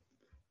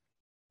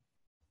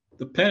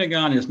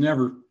Pentagon has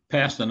never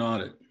passed an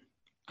audit.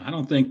 I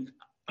don't think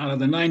out of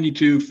the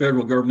 92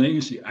 federal government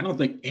agencies, I don't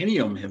think any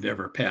of them have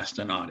ever passed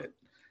an audit.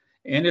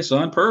 And it's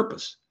on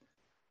purpose.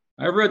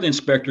 I've read the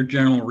Inspector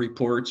General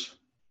reports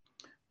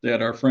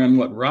that our friend,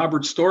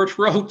 Robert Storch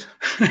wrote.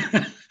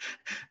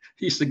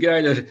 He's the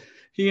guy that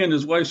he and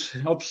his wife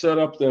helped set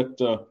up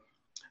that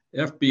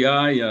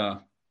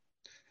FBI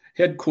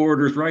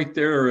headquarters right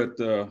there at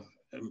the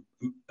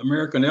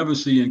American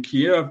Embassy in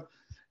Kiev.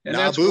 And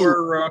that's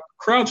where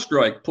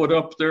CrowdStrike put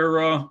up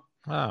their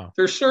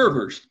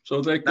servers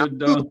so they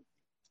could.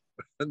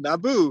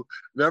 Naboo,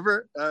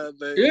 remember?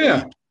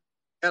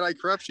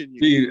 anti-corruption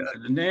union.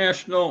 The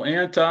national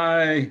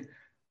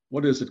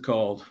what is it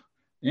called?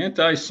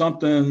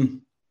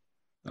 Anti-something,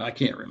 I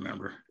can't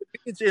remember.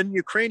 It's in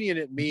Ukrainian.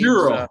 It means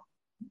Bureau.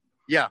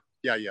 Yeah.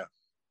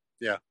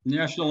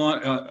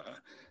 National,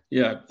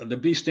 the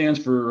B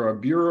stands for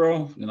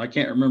Bureau, and I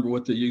can't remember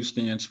what the U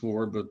stands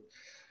for. But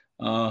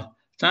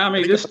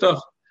Tommy, this stuff,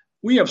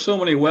 we have so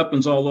many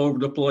weapons all over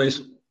the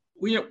place.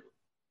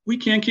 We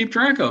can't keep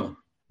track of them.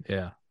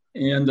 Yeah.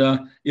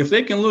 And if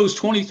they can lose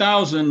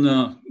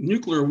 20,000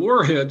 nuclear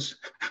warheads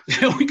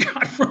that we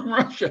got from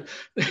Russia,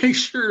 they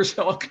sure as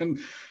hell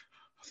can.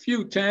 A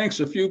few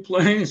tanks, a few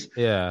planes,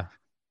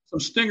 some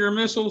Stinger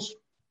missiles.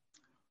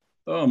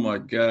 Oh my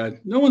God!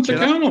 No one's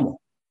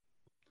accountable.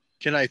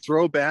 Can I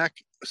throw back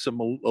a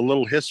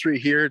little history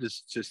here to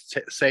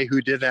say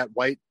who did that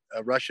white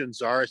Russian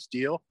Tsarist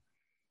deal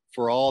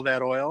for all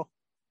that oil?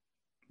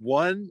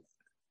 One,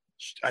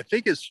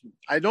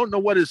 I don't know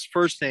what his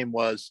first name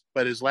was,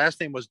 but his last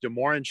name was de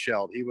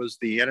Mohrenschildt. He was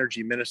the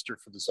energy minister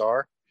for the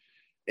Tsar,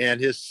 and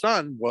his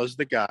son was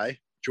the guy,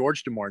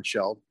 George de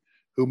Mohrenschildt,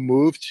 who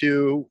moved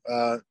to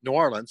New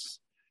Orleans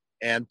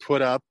and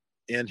put up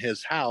in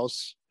his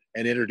house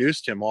and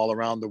introduced him all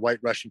around the white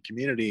Russian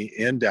community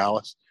in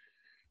Dallas,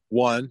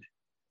 one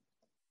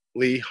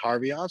Lee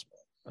Harvey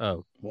Oswald.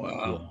 Oh,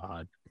 wow.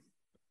 God.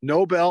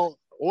 Nobel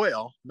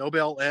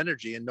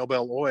Energy and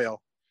Nobel Oil.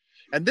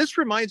 And this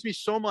reminds me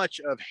so much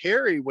of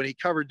Harry when he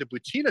covered the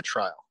Butina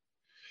trial,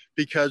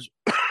 because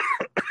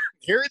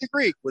Harry the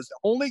Greek was the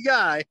only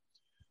guy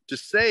to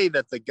say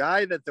that the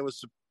guy that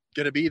was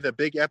going to be the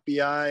big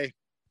FBI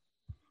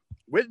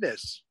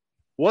witness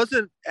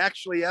wasn't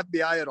actually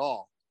FBI at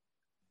all.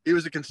 He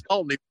was a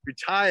consultant. He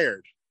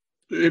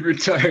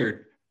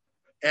retired.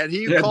 And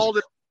he called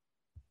it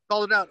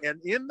out.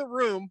 And in the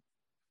room,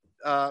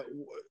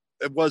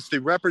 it was the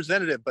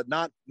representative, but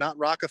not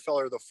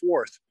Rockefeller the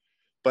Fourth,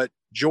 but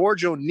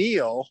George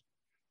O'Neill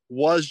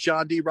was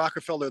John D.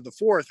 Rockefeller the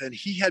Fourth, and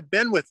he had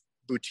been with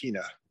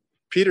Butina.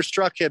 Peter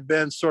Strzok had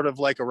been sort of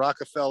like a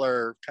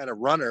Rockefeller kind of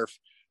runner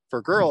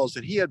for girls,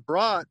 and he had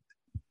brought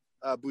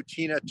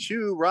Butina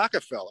to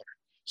Rockefeller.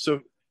 So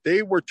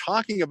they were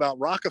talking about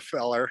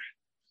Rockefeller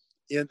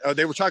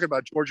they were talking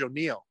about George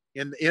O'Neill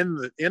in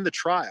the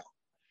trial.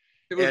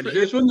 It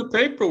was in the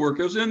paperwork.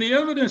 It was in the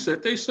evidence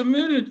that they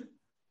submitted.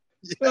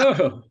 Yeah.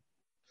 Oh.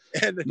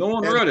 And no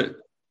one read it.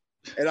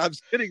 And I'm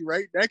sitting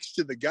right next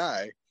to the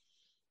guy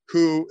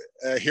who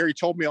Harry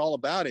told me all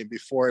about him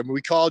before. And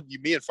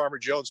me and Farmer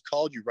Jones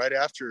called you right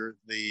after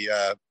the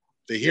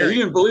hearing. Yeah, you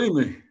didn't believe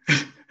me.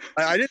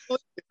 I didn't believe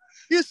it.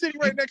 He was sitting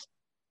right next to me.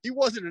 He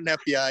wasn't an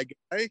FBI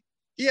guy.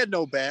 He had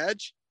no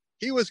badge.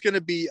 He was going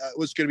to be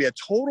a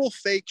total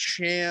fake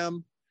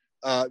sham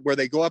where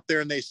they go up there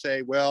and they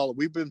say, well,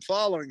 we've been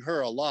following her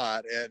a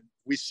lot and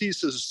we see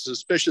some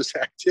suspicious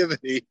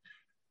activity.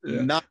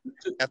 Yeah. Not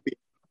FBI.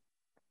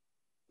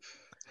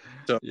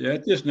 So, yeah,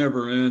 it just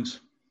never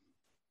ends.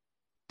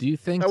 Do you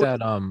think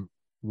that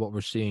what we're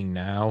seeing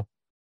now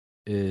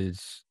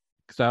is,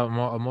 because I'm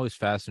always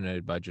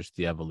fascinated by just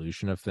the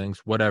evolution of things,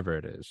 whatever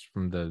it is,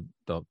 from the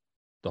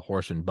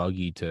horse and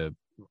buggy to,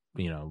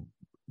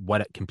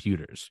 what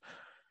computers,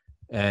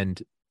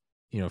 and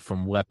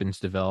from weapons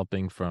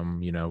developing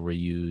from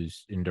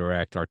reused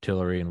indirect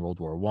artillery in World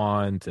War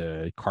I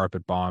to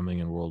carpet bombing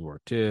in World War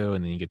II,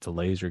 and then you get to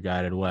laser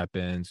guided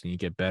weapons, and you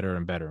get better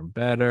and better and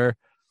better.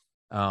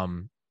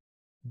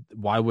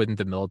 Why wouldn't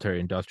the military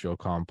industrial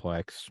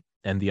complex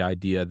and the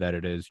idea that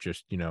it is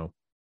just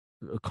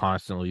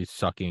constantly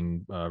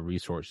sucking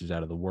resources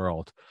out of the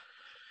world,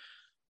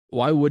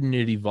 why wouldn't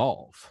it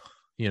evolve?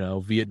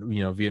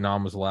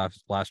 Vietnam was the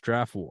last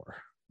draft war.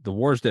 The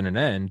wars didn't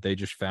end. They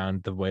just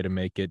found the way to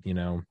make it,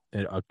 an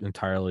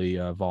entirely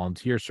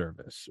volunteer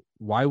service.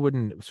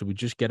 So we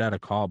just get out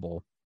of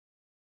Kabul.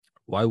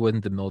 Why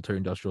wouldn't the military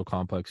industrial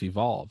complex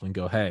evolve and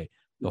go, hey,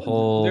 the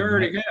whole... They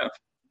already have.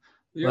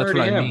 That's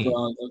what I mean.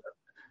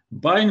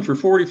 Biden for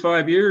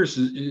 45 years,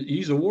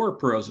 he's a war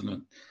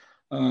president.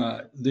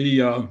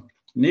 The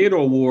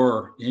NATO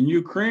war in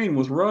Ukraine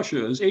with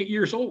Russia is 8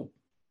 years old.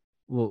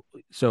 Well,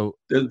 so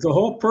the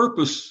whole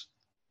purpose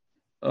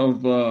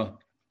of the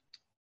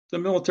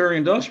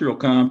military-industrial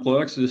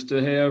complex is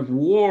to have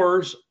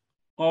wars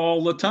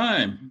all the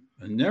time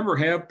and never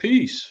have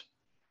peace.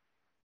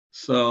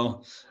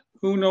 So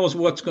who knows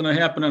what's going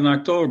to happen in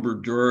October,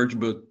 George?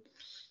 But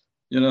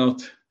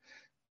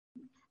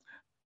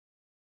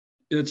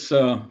it's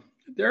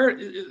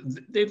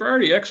they've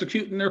already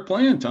executed their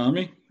plan,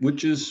 Tommy,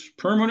 which is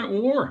permanent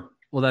war.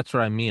 Well, that's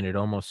what I mean. It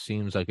almost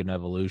seems like an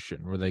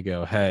evolution where they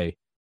go, hey,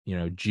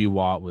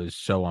 GWAT was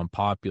so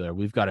unpopular.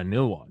 We've got a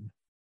new one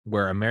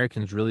where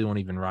Americans really won't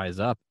even rise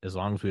up as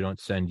long as we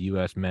don't send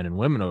U.S. men and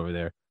women over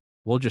there.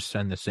 We'll just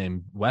send the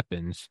same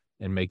weapons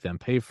and make them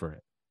pay for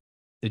it.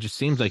 It just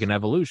seems like an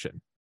evolution.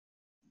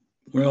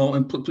 Well,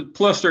 and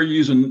plus they're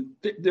using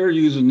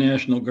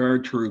National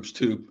Guard troops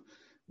too.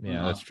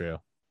 Yeah, that's true.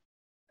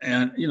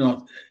 And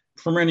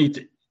from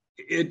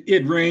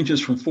it ranges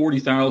from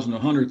 40,000 to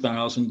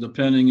 100,000,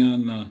 depending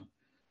on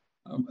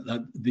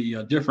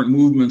the different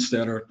movements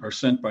that are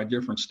sent by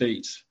different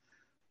states.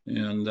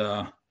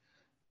 And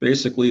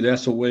basically,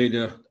 that's a way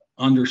to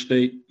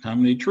understate how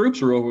many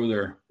troops are over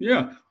there.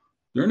 Yeah,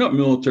 they're not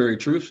military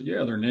troops.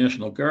 Yeah, they're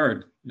National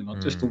Guard.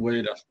 Just a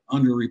way to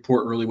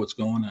underreport really what's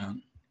going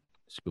on.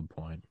 That's a good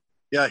point.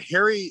 Yeah,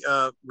 Harry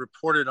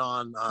reported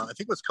on, I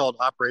think what's called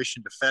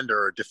Operation Defender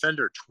or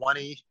Defender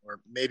 20, or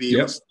maybe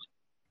it was,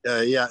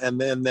 and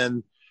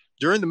then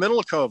during the middle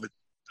of COVID,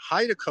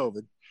 height of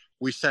COVID,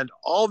 we send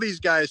all these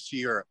guys to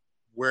Europe,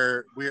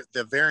 where we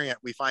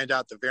find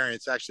out the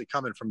variant's actually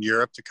coming from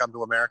Europe to come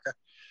to America,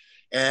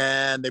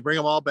 and they bring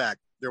them all back.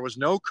 There was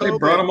no COVID. They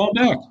brought them all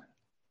back.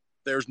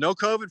 There's no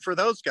COVID for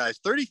those guys.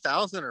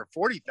 30,000 or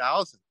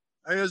 40,000.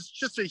 I mean, it was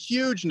just a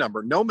huge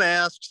number. No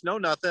masks, no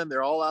nothing.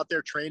 They're all out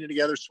there training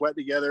together,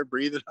 sweating together,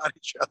 breathing on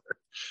each other.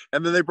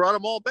 And then they brought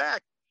them all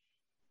back.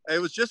 It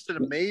was just an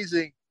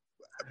amazing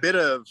bit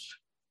of,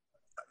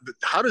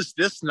 how does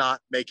this not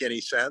make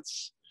any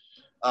sense?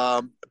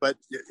 But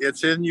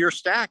it's in your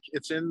stack.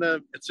 It's in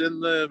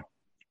the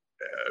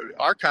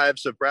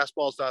archives of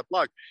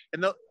brassballs.blog.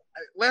 And the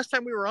last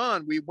time we were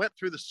on, we went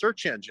through the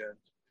search engine,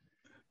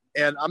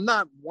 and I'm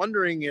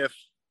wondering if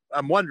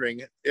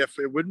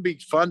it wouldn't be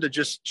fun to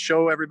just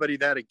show everybody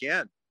that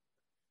again,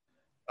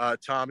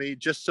 Tommy,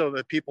 just so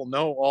that people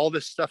know all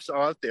this stuff's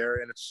out there,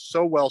 and it's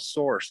so well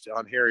sourced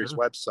on Harry's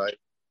website.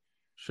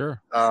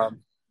 Sure. I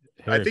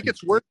think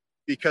it's worth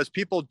it because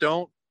people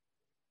don't,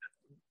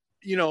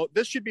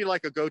 this should be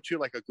like a go-to,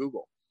 like a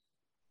Google.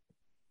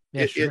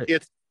 Yeah, sure.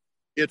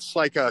 It's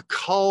like a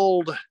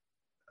culled,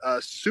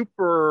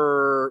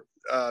 super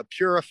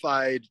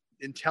purified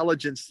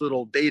intelligence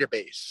little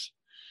database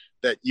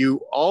that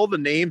all the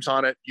names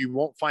on it, you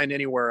won't find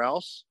anywhere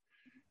else.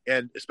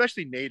 And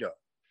especially NATO.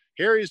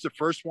 Harry is the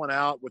first one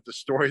out with the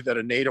story that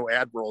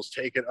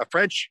a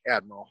French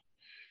admiral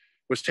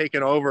was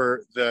taken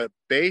over the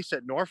base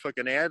at Norfolk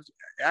and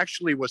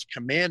actually was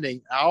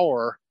commanding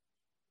our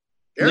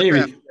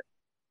aircraft.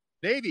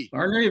 Navy.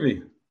 Our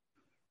Navy.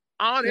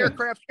 On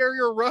Aircraft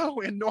Carrier Row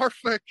in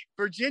Norfolk,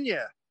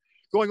 Virginia,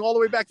 going all the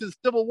way back to the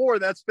Civil War.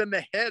 That's been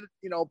the head,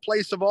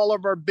 place of all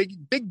of our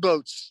big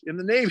boats in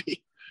the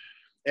Navy.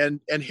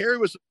 And Harry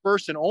was the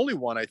first and only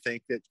one, I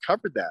think, that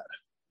covered that.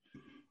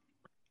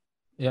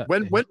 Yeah.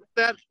 When was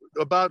that?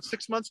 About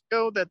 6 months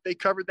ago that they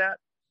covered that?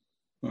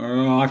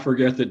 Oh, I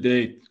forget the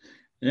date.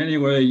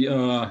 Anyway,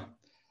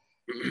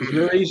 it's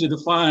very easy to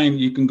find.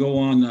 You can go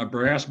on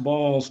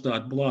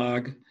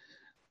brassballs.blog,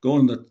 go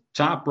in the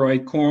top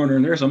right corner,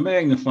 and there's a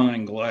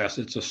magnifying glass.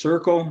 It's a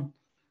circle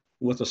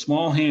with a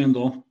small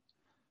handle,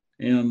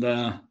 and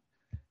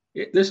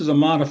this is a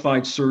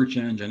modified search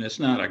engine. It's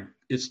not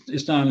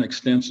an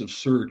extensive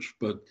search,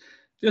 but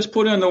just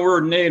put in the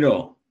word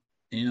NATO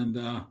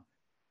and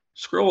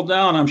scroll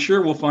down. I'm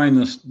sure we'll find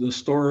the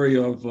story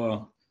of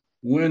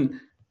when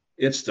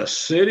it's the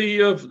city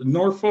of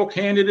Norfolk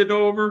handed it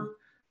over,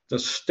 the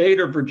state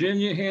of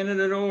Virginia handed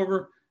it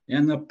over,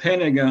 and the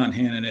Pentagon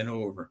handed it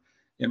over.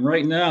 And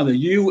right now, the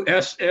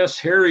USS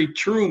Harry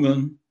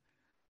Truman,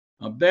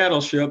 a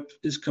battleship,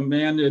 is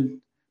commanded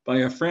by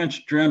a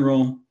French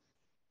general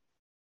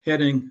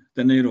heading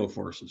the NATO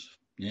forces.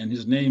 And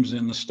his name's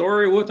in the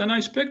story with a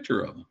nice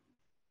picture of him.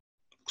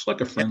 Looks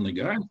like a friendly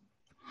guy.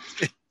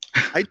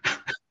 A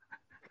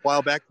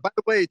while back. By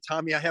the way,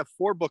 Tommy, I have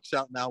 4 books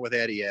out now with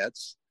Addy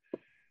Ads.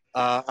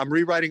 I'm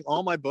rewriting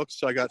all my books.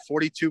 So I got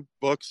 42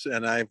 books,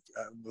 and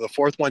the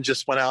 4th one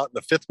just went out.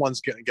 The 5th one's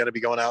going to be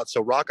going out.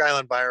 So Rock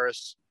Island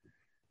Virus,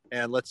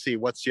 and let's see,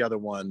 what's the other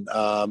one?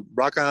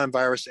 Rock Island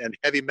Virus and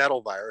Heavy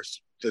Metal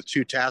Virus. The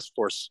 2 task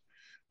force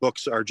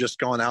books are just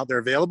going out. They're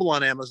available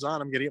on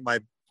Amazon. I'm going to get my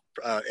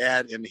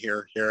ad in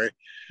here, Harry.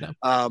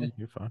 No,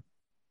 you're fine.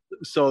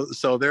 So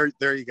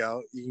there you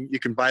go. You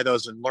can buy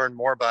those and learn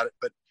more about it.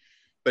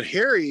 But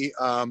Harry,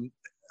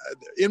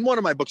 in one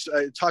of my books,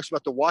 it talks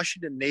about the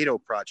Washington NATO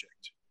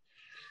project.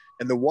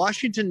 And the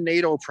Washington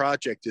NATO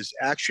project is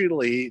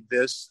actually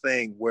this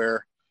thing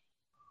where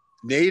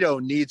NATO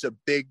needs a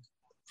big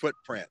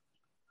footprint.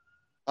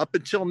 Up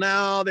until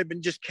now, they've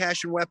been just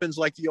caching weapons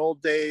like the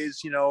old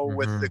days,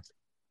 with the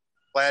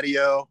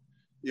Gladio.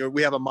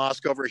 We have a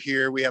mosque over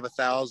here. We have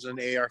 1,000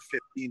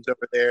 AR-15s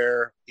over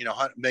there,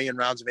 100 million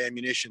rounds of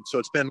ammunition. So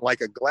it's been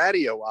like a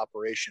Gladio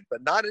operation,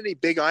 but not any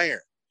big iron.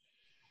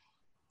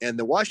 And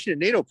the Washington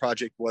NATO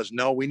project was,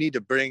 no, we need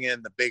to bring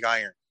in the big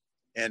iron.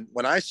 And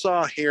when I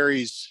saw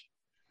Harry's,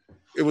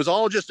 it was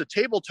all just a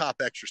tabletop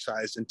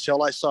exercise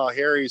until I saw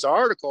Harry's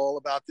article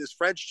about this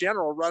French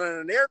general running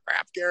an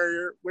aircraft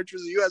carrier, which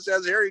was the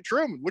USS Harry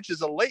Truman, which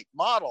is a late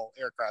model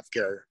aircraft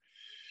carrier.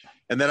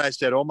 And then I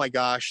said, oh my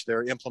gosh,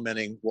 they're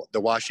implementing the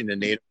Washington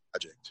NATO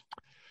project.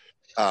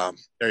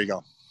 There you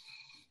go.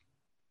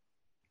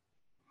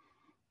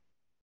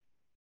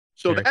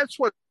 So that's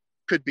what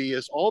could be,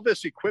 is all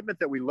this equipment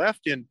that we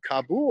left in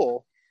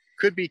Kabul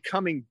could be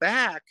coming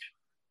back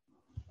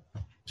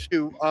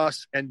to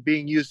us and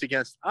being used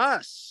against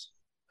us.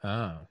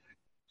 Oh.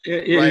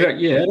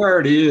 Right? It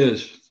already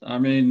is. I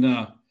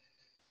mean,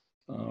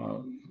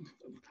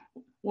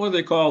 what do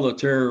they call the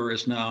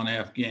terrorists now in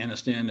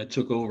Afghanistan that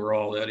took over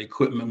all that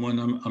equipment when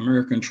the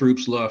American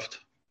troops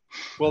left?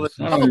 Well, the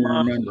I don't even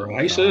Taliban, remember.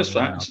 ISIS?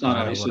 It's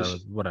not Al-Qaeda,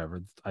 ISIS.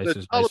 whatever. the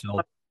ISIS, Taliban,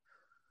 ISIL.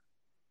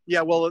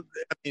 yeah, well,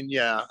 I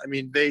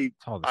mean, It's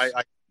all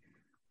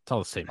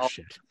the same I'll-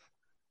 shit.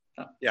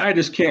 Yeah. I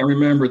just can't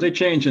remember. They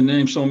changed the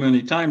name so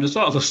many times. It's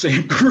all the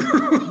same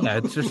group. Yeah,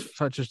 it's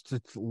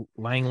it's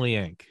Langley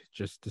Inc.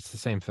 Just it's the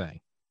same thing.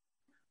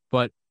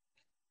 But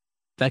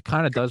that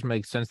kind of does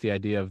make sense, the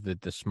idea of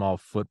the small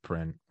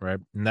footprint, right?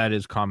 And that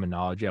is common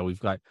knowledge. Yeah, we've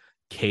got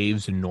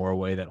caves in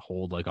Norway that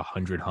hold like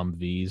 100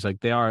 Humvees.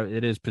 Like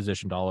it is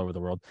positioned all over the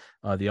world.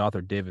 The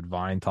author David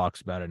Vine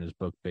talks about it in his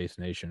book Base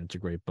Nation. It's a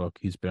great book.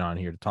 He's been on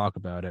here to talk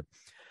about it.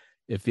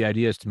 If the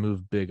idea is to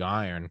move big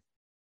iron,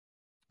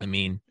 I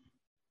mean,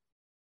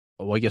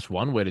 well, I guess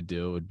one way to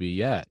do it would be,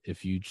 yeah,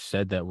 if you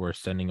said that we're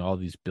sending all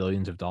these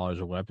billions of dollars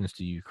of weapons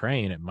to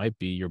Ukraine, it might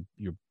be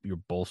you're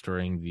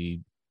bolstering the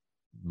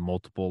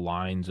multiple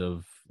lines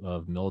of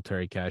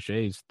military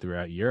caches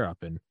throughout Europe,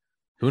 and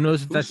who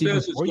knows if Who that's says even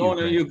it's for going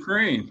Ukraine. to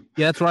Ukraine?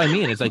 Yeah, that's what I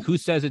mean. It's like, who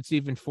says it's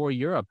even for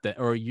Europe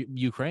or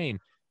Ukraine?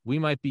 We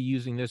might be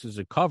using this as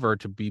a cover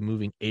to be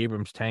moving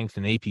Abrams tanks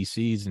and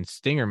APCs and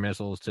Stinger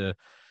missiles to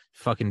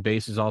fucking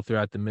bases all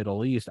throughout the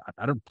Middle East.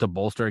 I don't to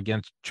bolster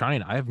against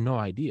China. I have no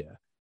idea.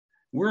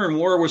 We're in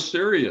war with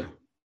Syria.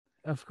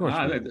 Of course,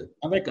 I think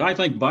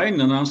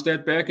Biden announced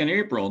that back in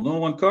April. No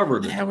one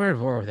covered it. yeah, we're at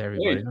war with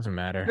everybody. Hey, It doesn't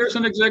matter. There's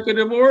an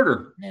executive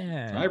order.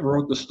 Yeah, I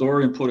wrote the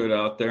story and put it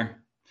out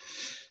there.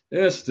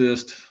 It's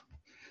just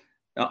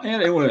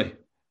anyway.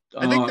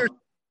 I think there's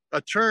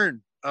a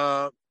turn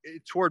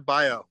toward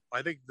bio.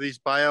 I think these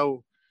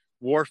bio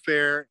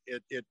warfare,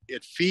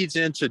 it feeds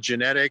into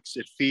genetics.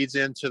 It feeds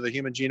into the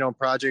Human Genome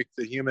Project,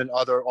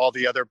 all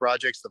the other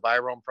projects, the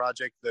Virome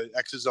Project, the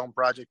Exosome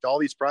Project, all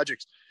these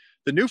projects.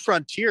 The new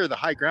frontier, the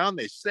high ground,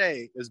 they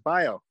say, is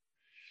bio.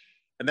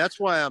 And that's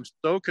why I'm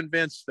so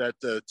convinced that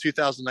the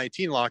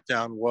 2019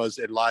 lockdown was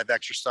a live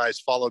exercise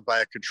followed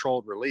by a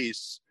controlled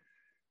release,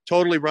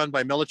 totally run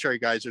by military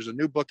guys. There's a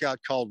new book out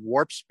called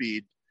Warp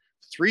Speed.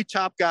 3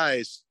 top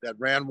guys that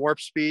ran Warp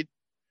Speed,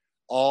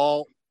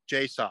 all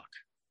JSOC.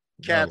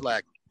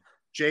 Cadillac,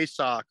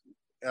 JSOC.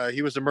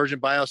 He was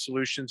Emergent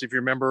Biosolutions, if you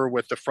remember,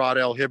 with the Fraud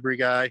El Hibri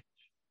guy.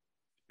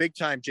 Big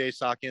time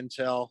JSOC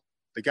intel.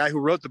 The guy who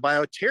wrote the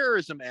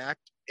Bioterrorism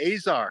Act,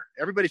 Azar.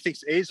 Everybody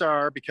thinks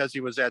Azar because he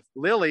was at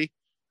Lilly,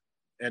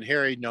 and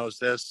Harry knows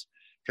this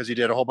because he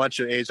did a whole bunch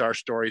of Azar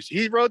stories.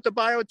 He wrote the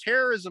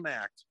Bioterrorism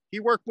Act. He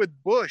worked with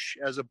Bush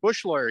as a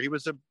Bush lawyer. He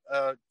was a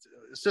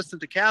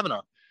assistant to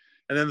Kavanaugh.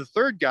 And then the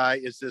third guy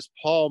is this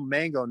Paul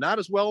Mango, not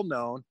as well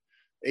known,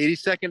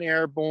 82nd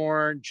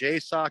Airborne,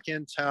 JSOC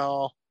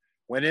Intel,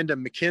 went into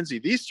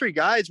McKinsey. These 3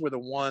 guys were the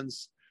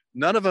ones,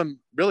 none of them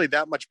really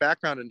that much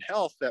background in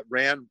health, that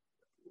ran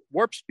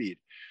Warp Speed.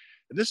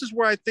 And this is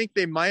where I think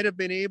they might have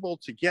been able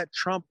to get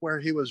Trump where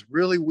he was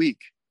really weak,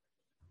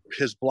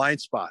 his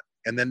blind spot.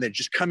 And then they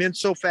just come in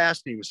so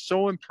fast, and he was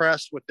so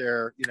impressed with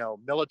their,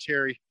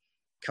 military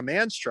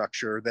command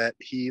structure that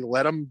he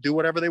let them do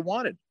whatever they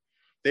wanted.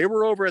 They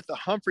were over at the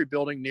Humphrey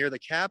building near the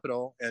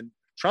Capitol, and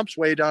Trump's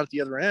way down at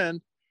the other end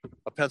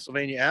of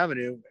Pennsylvania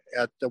Avenue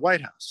at the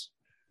White House.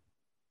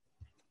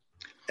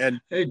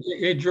 And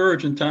hey,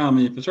 George and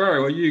Tommy, if it's all right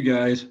with you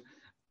guys,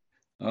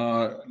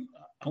 I'd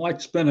like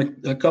to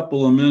spend a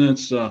couple of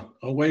minutes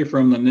away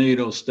from the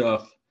NATO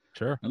stuff.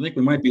 sure. I think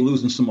we might be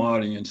losing some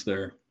audience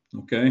there.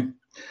 Okay.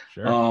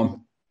 Sure.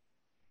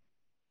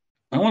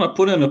 I want to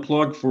put in a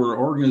plug for an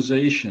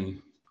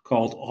organization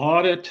called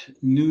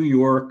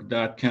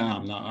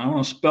auditnewyork.com. Now, I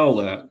want to spell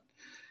that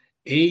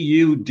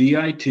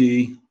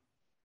AUDIT,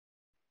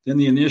 then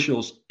the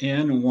initials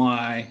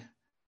NY.com.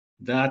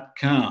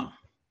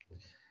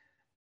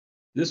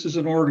 This is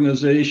an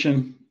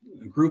organization,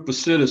 a group of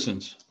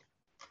citizens,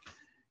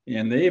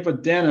 and they've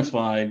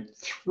identified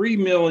 3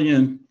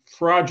 million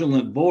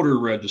fraudulent voter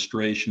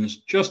registrations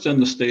just in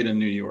the state of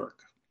New York.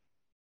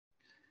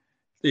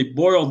 They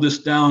boiled this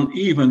down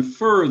even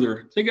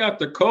further. They got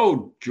the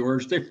code,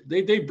 George.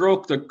 They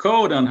broke the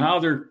code on how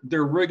they're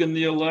rigging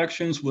the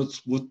elections with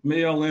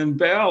mail-in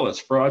ballots,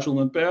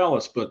 fraudulent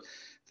ballots. But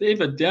they've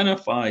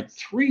identified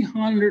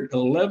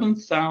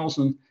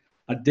 311,000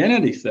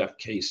 identity theft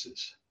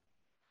cases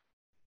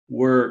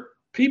where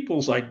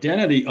people's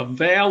identity of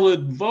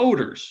valid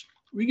voters.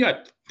 We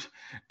got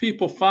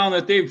people found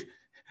that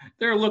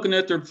they're looking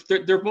at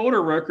their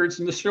voter records,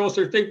 and this shows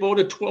that they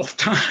voted 12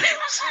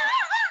 times.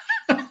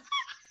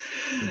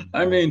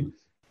 I mean,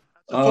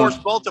 a force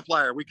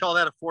multiplier. We call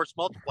that a force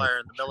multiplier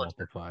in the military.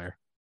 Multiplier.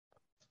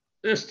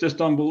 It's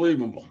just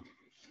unbelievable.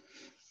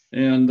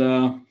 And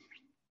I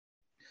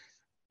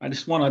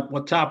just want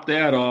to top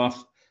that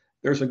off.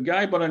 There's a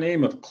guy by the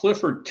name of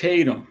Clifford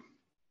Tatum,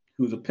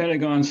 who the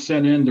Pentagon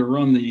sent in to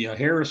run the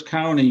Harris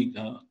County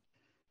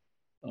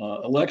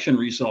election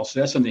results.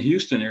 That's in the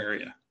Houston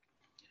area.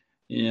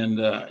 And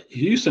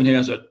Houston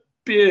has a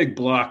big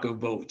block of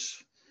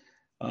votes.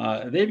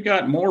 They've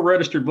got more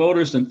registered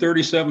voters than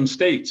 37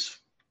 states.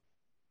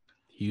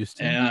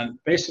 Houston. And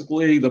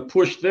basically the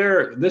push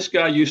there, this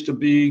guy used to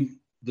be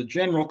the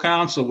general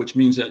counsel, which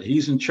means that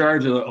he's in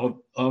charge of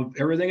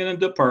everything in the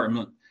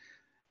department.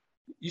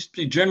 used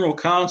to be general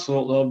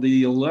counsel of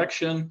the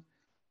Election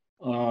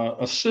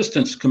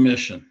Assistance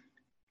Commission.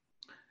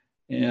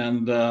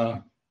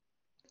 And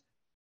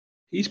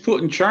he's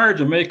put in charge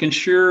of making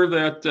sure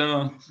that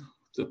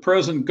the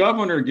present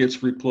governor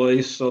gets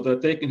replaced so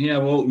that they can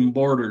have open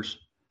borders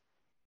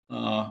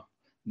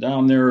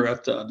down there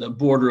at the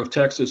border of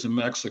Texas and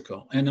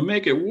Mexico. And to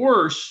make it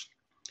worse,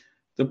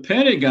 the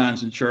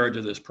Pentagon's in charge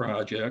of this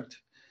project.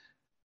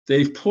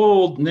 They've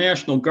pulled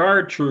National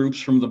Guard troops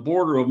from the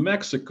border of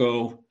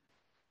Mexico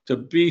to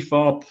beef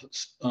up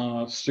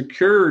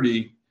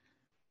security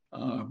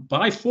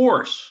by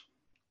force,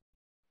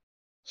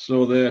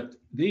 so that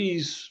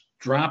these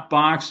drop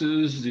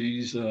boxes,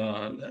 these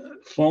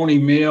phony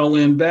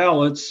mail-in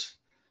ballots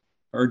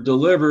are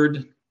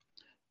delivered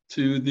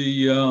to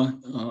the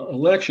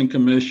election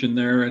commission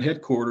there at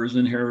headquarters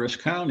in Harris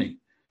County.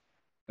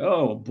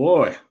 Oh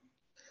boy.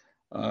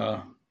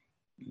 Now,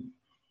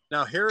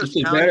 Harris just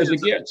as County bad as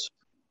it gets.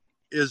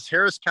 Is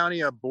Harris County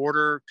a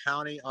border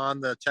county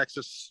on the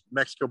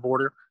Texas-Mexico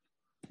border?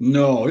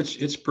 No,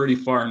 it's pretty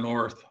far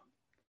north.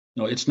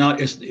 No, it's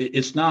not.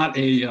 It's not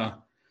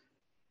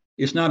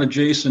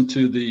adjacent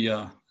to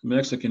the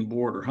Mexican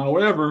border.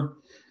 However,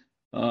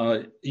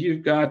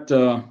 you've got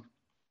their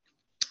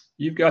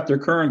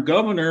current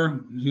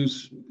governor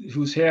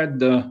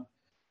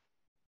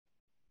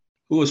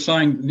who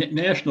assigned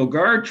National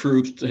Guard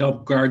troops to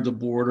help guard the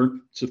border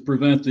to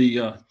prevent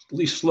at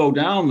least slow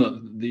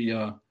down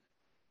the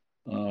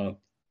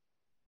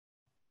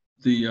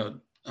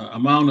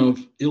amount of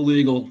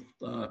illegal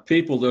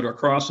people that are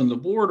crossing the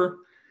border.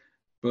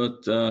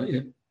 But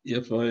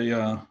if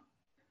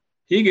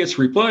he gets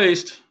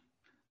replaced,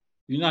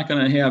 you're not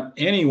going to have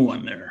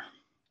anyone there.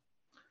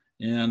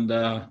 And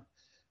no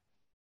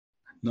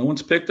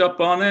one's picked up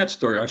on that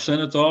story. I've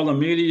sent it to all the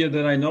media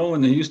that I know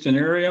in the Houston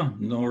area.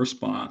 No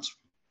response.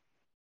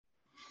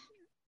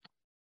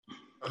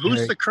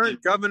 Who's the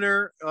current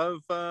governor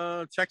of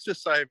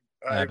Texas?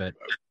 Abbott.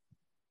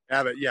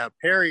 Abbott, yeah.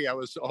 Perry, I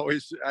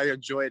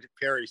enjoyed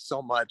Perry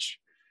so much.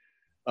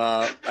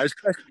 Do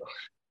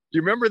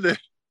you remember the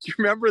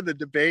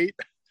debate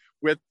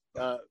with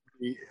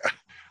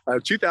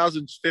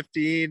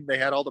 2015? They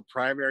had all the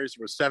primaries.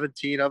 There were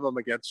 17 of them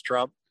against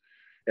Trump.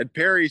 And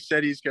Perry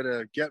said he's going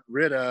to get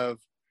rid of,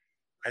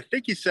 I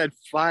think he said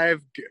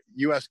 5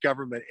 U.S.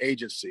 government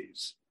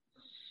agencies.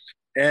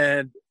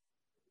 And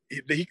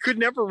he could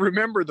never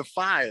remember the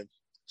 5.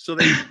 So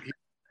they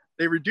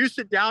reduced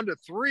it down to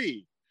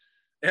 3.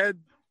 And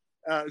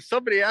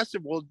somebody asked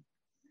him, well,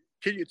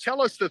 can you tell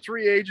us the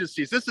 3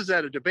 agencies? This is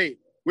at a debate.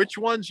 Which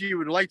ones you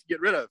would like to get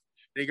rid of?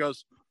 And he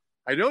goes,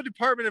 I know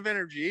Department of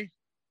Energy.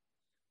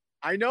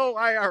 I know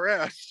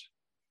IRS.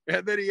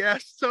 And then he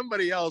asked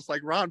somebody else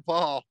like Rand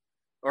Paul,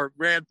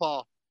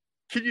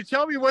 can you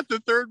tell me what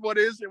the third one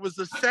is? It was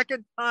the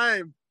second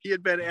time he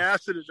had been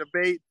asked in a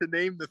debate to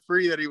name the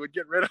 3 that he would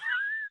get rid of.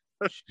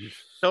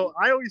 So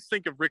I always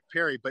think of Rick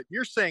Perry, but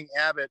you're saying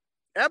Abbott.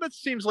 Abbott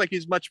seems like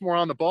he's much more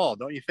on the ball,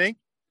 don't you think?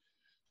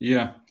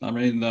 Yeah, I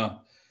mean,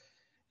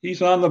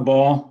 he's on the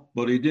ball,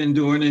 but he didn't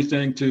do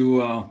anything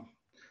to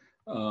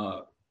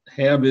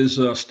have his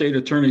state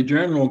attorney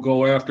general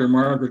go after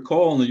Margaret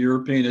Cole in the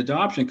European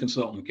adoption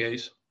consultant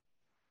case.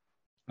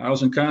 I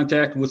was in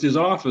contact with his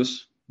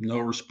office, no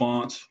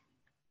response.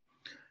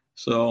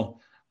 So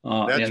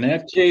in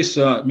that case,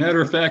 matter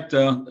of fact,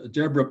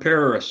 Deborah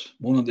Paris,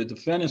 one of the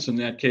defendants in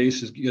that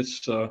case,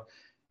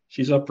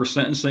 she's up for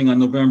sentencing on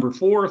November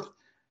 4th,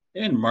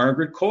 and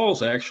Margaret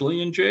Cole's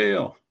actually in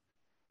jail.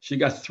 She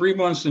got 3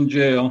 months in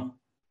jail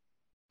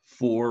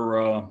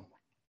for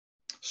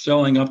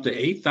selling up to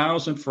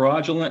 8,000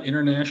 fraudulent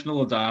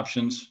international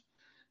adoptions,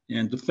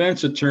 and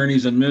defense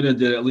attorneys admitted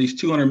that at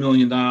least $200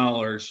 million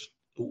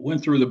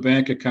went through the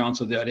bank accounts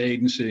of that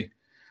agency.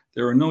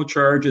 There were no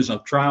charges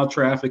of child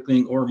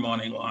trafficking or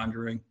money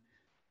laundering.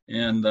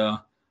 And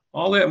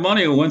all that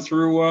money went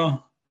through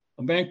a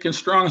bank in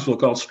Strongsville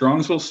called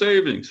Strongsville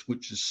Savings,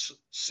 which has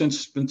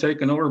since been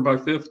taken over by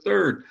Fifth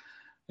Third.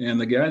 And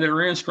the guy that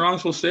ran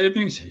Strongsville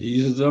Savings,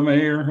 he's the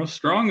mayor of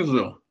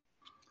Strongsville.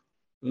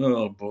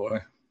 Oh, boy.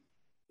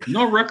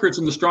 No records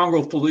in the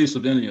Strongsville police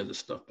of any of this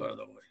stuff, by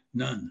the way.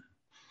 None.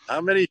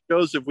 How many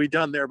shows have we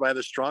done there by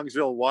the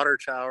Strongsville water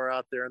tower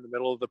out there in the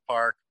middle of the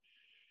park?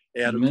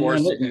 And of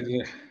course,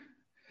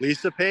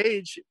 Lisa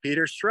Page,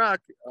 Peter Strzok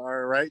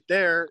are right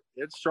there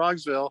in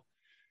Strongsville.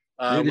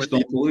 They just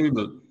don't believe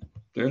it.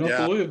 They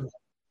don't believe it.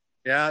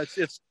 Yeah,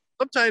 it's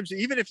sometimes,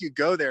 even if you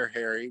go there,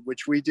 Harry,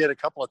 which we did a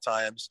couple of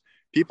times,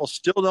 people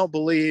still don't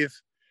believe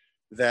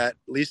that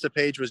Lisa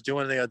Page was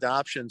doing the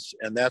adoptions,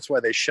 and that's why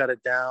they shut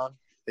it down.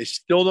 They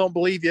still don't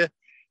believe you.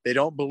 They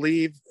don't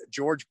believe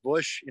George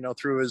Bush,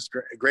 through his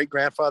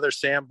great-grandfather,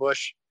 Sam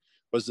Bush,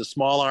 was the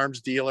small arms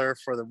dealer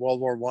for the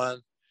World War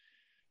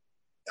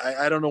I.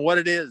 I don't know what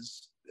it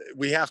is.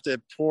 We have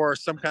to pour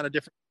some kind of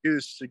different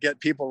juice to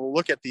get people to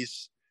look at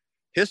these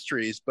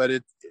histories, but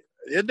it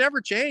never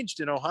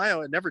changed in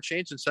Ohio. It never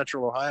changed in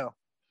Central Ohio.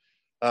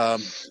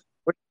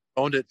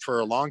 Owned it for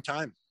a long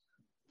time.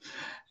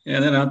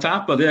 And then on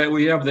top of that,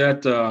 we have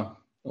that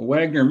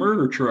Wagner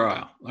murder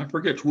trial. I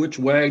forget which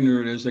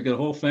Wagner it is. They got a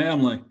whole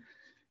family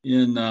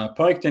in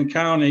Piketon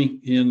County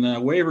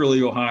in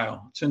Waverly,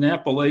 Ohio. It's in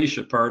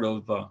Appalachia, part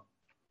of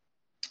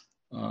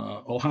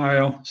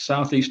Ohio,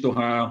 southeast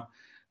Ohio.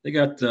 They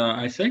got,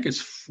 I think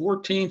it's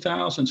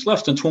 14,000. It's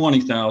less than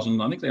 20,000.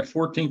 I think they have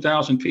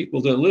 14,000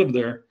 people that live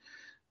there.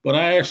 But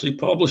I actually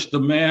published the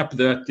map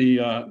that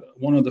the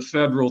one of the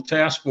federal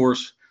task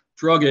force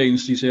drug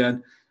agencies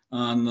had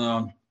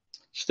on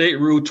State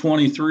Route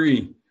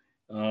 23,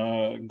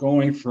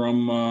 going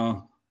from,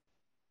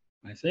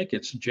 I think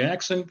it's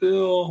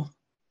Jacksonville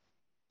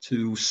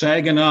to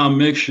Saginaw,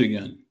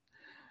 Michigan,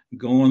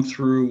 going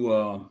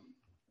through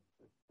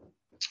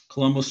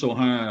Columbus,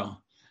 Ohio.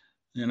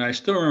 And I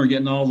still remember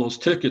getting all those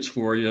tickets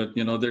for you.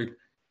 You know, they're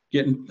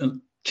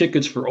getting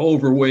tickets for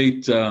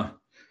overweight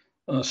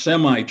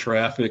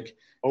semi-traffic.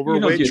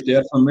 Overweight. You don't get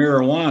that from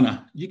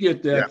marijuana. You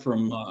get that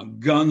from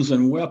guns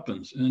and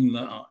weapons and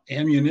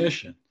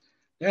ammunition.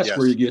 That's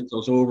where you get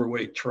those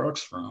overweight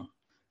trucks from.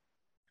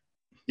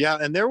 Yeah,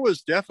 and there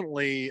was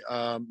definitely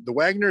the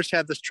Wagners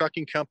had this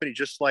trucking company,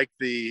 just like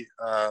the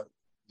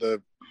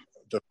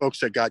folks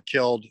that got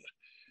killed.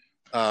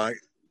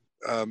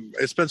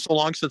 It's been so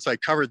long since I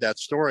covered that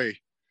story,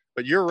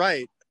 but you're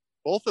right.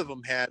 Both of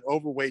them had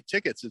overweight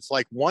tickets. It's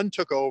like one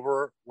took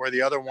over where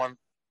the other one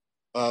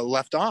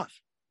left off,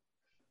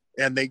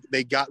 and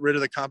they got rid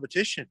of the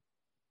competition.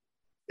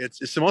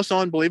 It's the most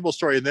unbelievable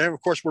story. And then,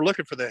 of course, we're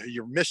looking for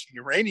your missing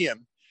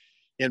uranium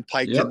in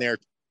Piketon there.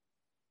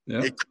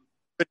 Yep. It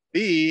could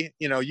be,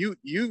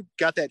 you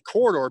got that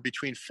corridor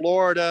between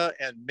Florida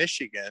and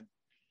Michigan,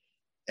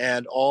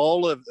 and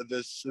all of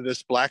this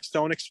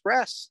Blackstone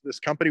Express, this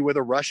company with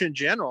a Russian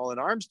general, an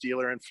arms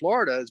dealer in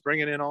Florida, is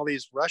bringing in all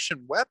these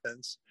Russian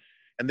weapons,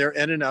 and they're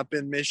ending up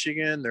in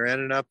Michigan. They're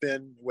ending up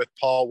with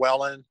Paul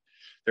Whelan.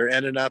 They're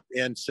ending up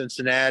in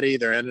Cincinnati.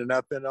 They're ending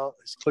up in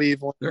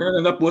Cleveland. They're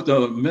ending up with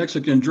the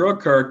Mexican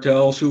drug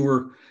cartels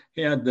who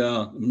had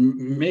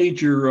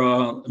major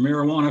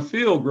marijuana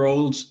field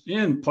grows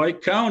in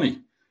Pike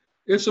County.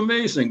 It's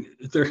amazing.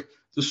 The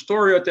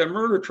story at that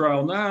murder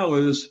trial now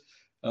is,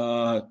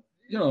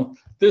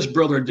 this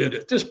brother did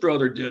it. This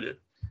brother did it.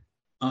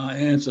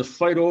 And it's a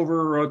fight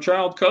over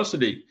child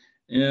custody.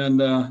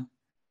 And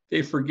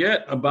they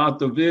forget about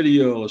the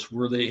videos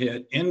where they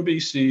had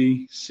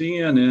NBC,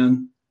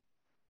 CNN,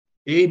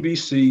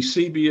 ABC,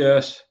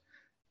 CBS,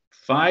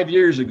 5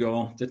 years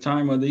ago, at the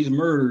time of these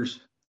murders.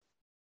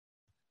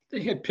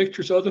 They had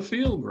pictures of the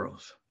field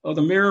growth, of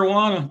the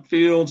marijuana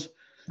fields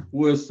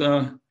with,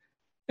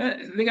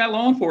 they got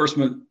law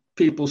enforcement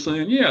people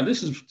saying, yeah,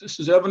 this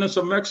is evidence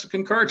of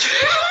Mexican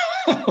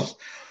cartels.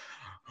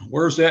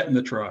 Where's that in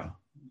the trial?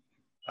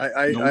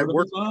 I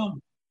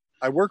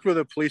worked with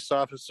a police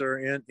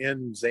officer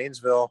in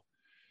Zanesville,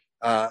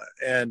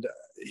 and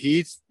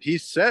he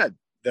said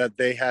that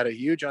they had a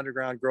huge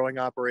underground growing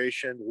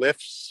operation,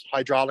 lifts,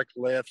 hydraulic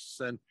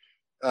lifts, and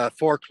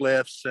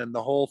forklifts, and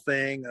the whole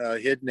thing,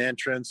 hidden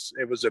entrance.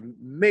 It was a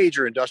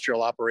major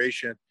industrial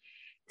operation.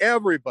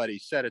 Everybody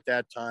said at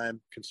that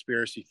time,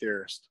 conspiracy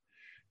theorist.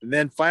 And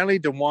then finally,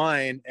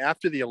 DeWine,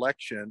 after the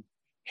election,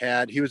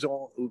 he was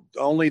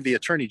only the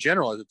attorney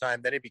general at the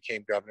time. Then he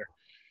became governor.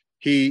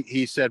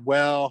 He said,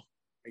 well,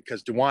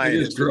 because DeWine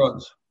is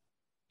drugs.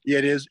 Yeah,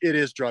 it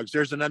is drugs.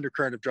 There's an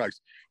undercurrent of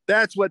drugs.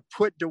 That's what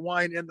put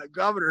DeWine in the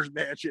governor's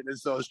mansion,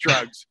 is those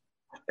drugs.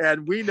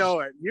 And we know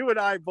it. You and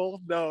I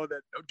both know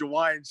that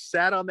DeWine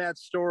sat on that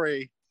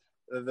story,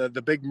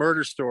 the big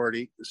murder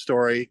story,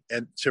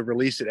 and to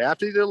release it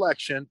after the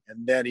election.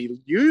 And then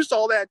he used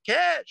all that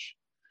cash,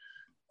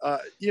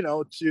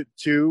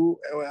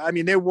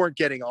 they weren't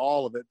getting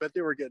all of it, but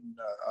they were getting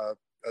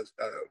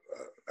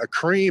a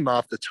cream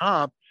off the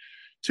top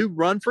to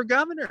run for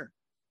governor.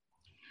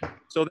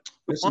 So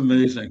it's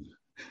amazing.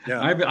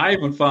 Yeah, I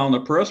even found a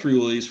press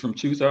release from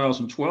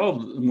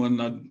 2012 when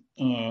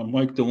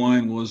Mike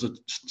DeWine was a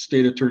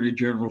state attorney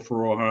general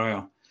for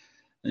Ohio,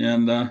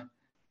 and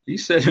he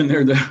said in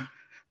there that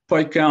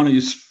Pike County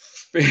is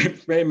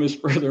famous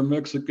for their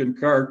Mexican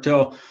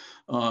cartel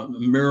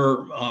marijuana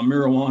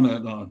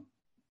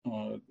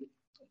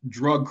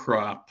drug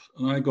crop.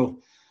 And I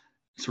go,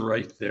 it's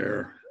right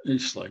there.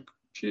 It's like,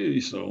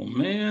 geez, oh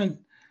man.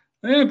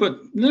 Yeah, but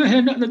it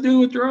had nothing to do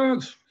with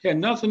drugs. It had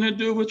nothing to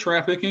do with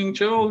trafficking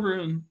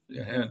children.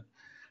 It had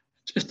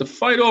just a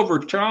fight over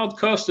child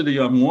custody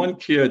on one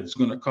kid is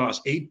going to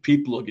cost 8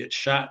 people to get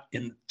shot,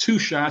 in 2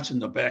 shots in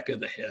the back of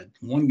the head.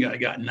 One guy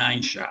got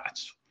 9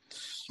 shots,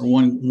 or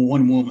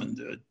one woman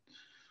did.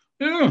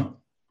 Yeah,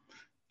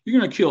 you're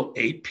going to kill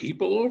 8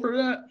 people over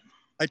that?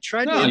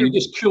 You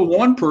just kill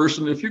one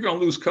person. If you're going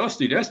to lose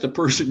custody, that's the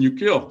person you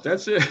kill.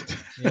 That's it.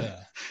 Yeah.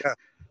 Yeah.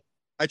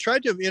 I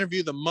tried to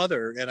interview the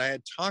mother, and I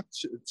had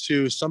talked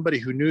to somebody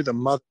who knew the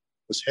mother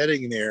was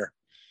heading there,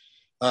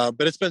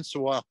 but it's been so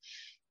while.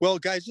 Well,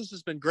 guys, this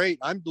has been great.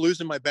 I'm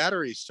losing my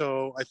battery,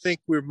 so I think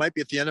we might be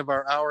at the end of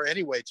our hour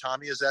anyway.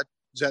 Tommy, is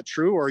that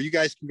true, or you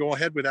guys can go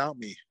ahead without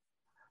me?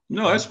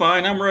 No, that's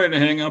fine. I'm ready to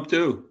hang up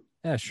too.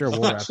 Yeah, sure.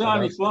 We'll wrap It's it not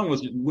up. any fun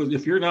with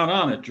if you're not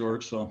on it,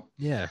 George. So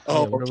Yeah.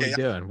 Oh, Yeah, what are we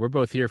okay. doing? We're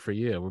both here for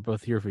you. We're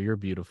both here for your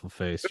beautiful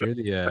face.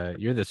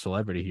 You're the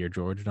celebrity here,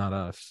 George, not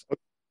us.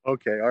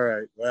 Okay. All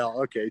right.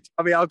 Well, okay.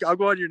 I mean, I'll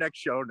go on your next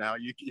show now.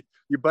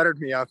 You buttered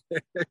me up.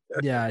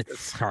 Yeah,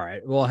 it's all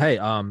right. Well, hey,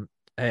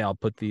 I'll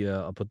put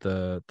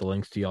the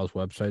links to y'all's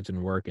websites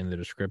and work in the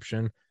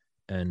description.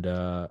 And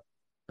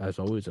as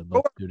always, I'd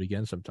love to do it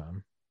again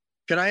sometime.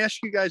 Can I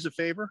ask you guys a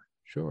favor?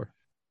 Sure.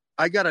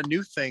 I got a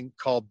new thing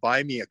called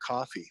Buy Me a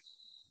Coffee.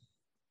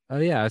 Oh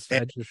yeah, I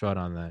just shot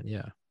on that.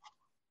 Yeah.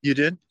 You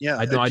did? Yeah.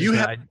 I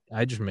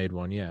just made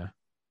one. Yeah.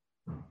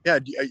 Yeah.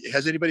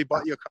 Has anybody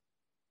bought you a coffee?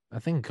 I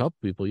think a couple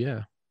people.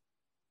 Yeah.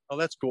 Oh,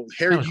 that's cool.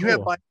 Harry, Kinda do you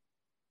have cool.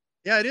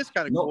 Yeah, it is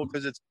kind of No. cool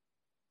because it's.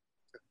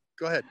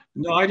 Go ahead.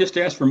 no, I just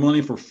asked for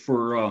money for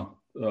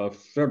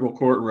federal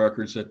court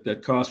records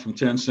that cost from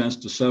 10 cents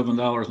to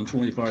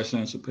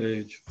 $7.25 a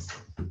page.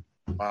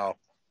 Wow.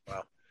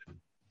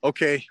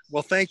 Okay.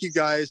 Well, thank you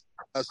guys.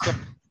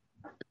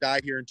 Die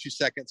here in 2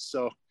 seconds.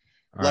 So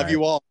love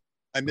you all.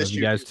 I miss Love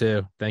you guys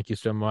too. Thank you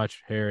so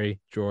much, Harry,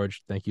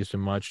 George. Thank you so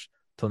much.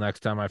 Till next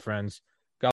time, my friends.